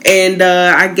good. And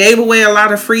I gave away a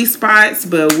lot of free spots,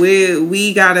 but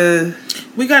we gotta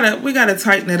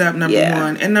tighten it up. Number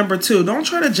one, and number two, don't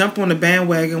try to jump on the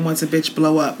bandwagon once a bitch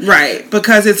blow up, right?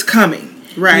 Because it's coming.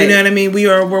 Right. You know what I mean?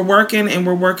 We're working and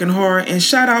we're working hard. And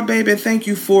shout out, baby. Thank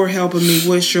you for helping me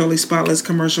with Shirley Spotless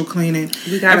Commercial Cleaning.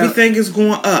 Everything is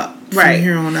going up from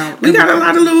here on out. We got a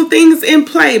lot of little things in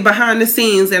play behind the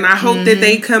scenes. And I hope that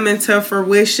they come into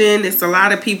fruition. It's a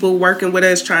lot of people working with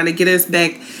us, trying to get us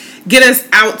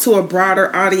out to a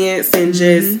broader audience and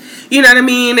just, you know what I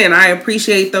mean? And I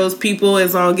appreciate those people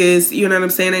as long as, you know what I'm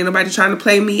saying, ain't nobody trying to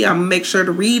play me. I'm going to make sure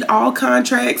to read all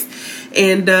contracts.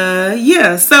 And,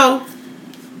 so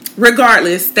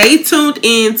regardless, stay tuned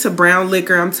in to Brown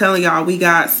Liquor. I'm telling y'all, we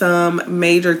got some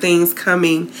major things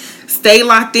coming. Stay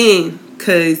locked in,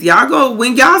 because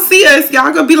when y'all see us,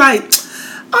 y'all gonna be like,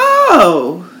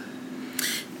 oh,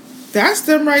 that's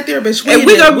them right there, bitch. And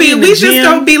we just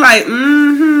gonna be like,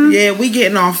 yeah, we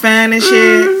getting all fine and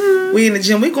shit. We in the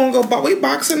gym. We gonna go. We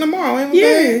boxing tomorrow. Ain't we?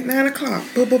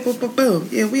 9:00. Boom, boom, boom, boom, boom.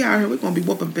 Yeah, we out here. We gonna be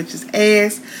whooping bitches'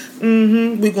 ass.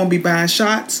 We gonna be buying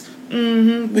shots.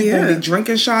 We're going to be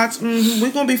drinking shots.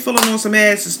 We're going to be filling on some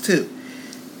asses, too.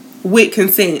 With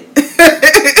consent.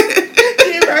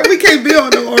 Yeah, right. We can't be on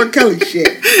no R. Kelly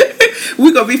shit.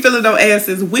 We're going to be filling on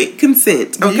asses with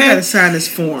consent, okay? You got to sign this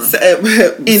form.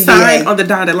 Sign on the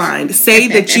dotted line. Say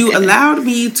that you allowed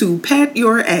me to pat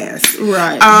your ass.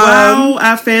 Right. While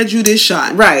I fed you this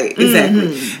shot. Right,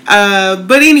 exactly.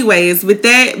 But anyways, with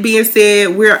that being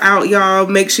said, we're out, y'all.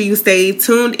 Make sure you stay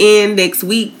tuned in next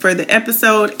week for the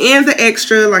episode and the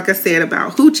extra, like I said,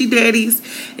 about Hoochie Daddies.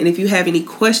 And if you have any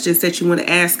questions that you want to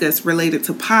ask us related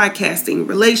to podcasting,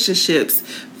 relationships,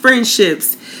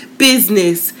 friendships,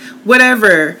 business,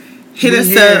 whatever, hit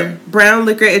us up,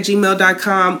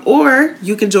 brownliquor@gmail.com, or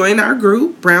you can join our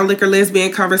group, Brown Liquor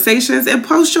Lesbian Conversations, and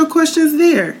post your questions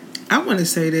there. I want to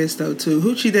say this, though, too.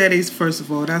 Hoochie Daddies, first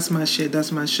of all, that's my shit.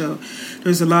 That's my show.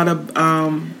 There's a lot of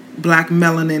black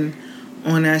melanin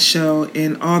on that show,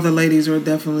 and all the ladies are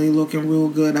definitely looking real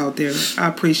good out there. I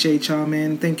appreciate y'all,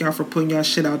 man. Thank y'all for putting y'all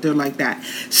shit out there like that.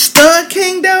 Stud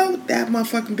King, though, that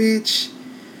motherfucking bitch.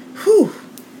 Whew.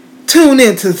 Tune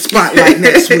into the Spotlight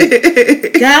next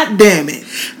week. God damn it.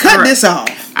 Cut this off.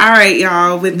 All right,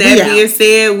 y'all. With that being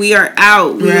said, we are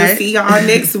out. We'll see y'all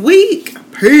next week.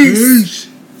 Peace.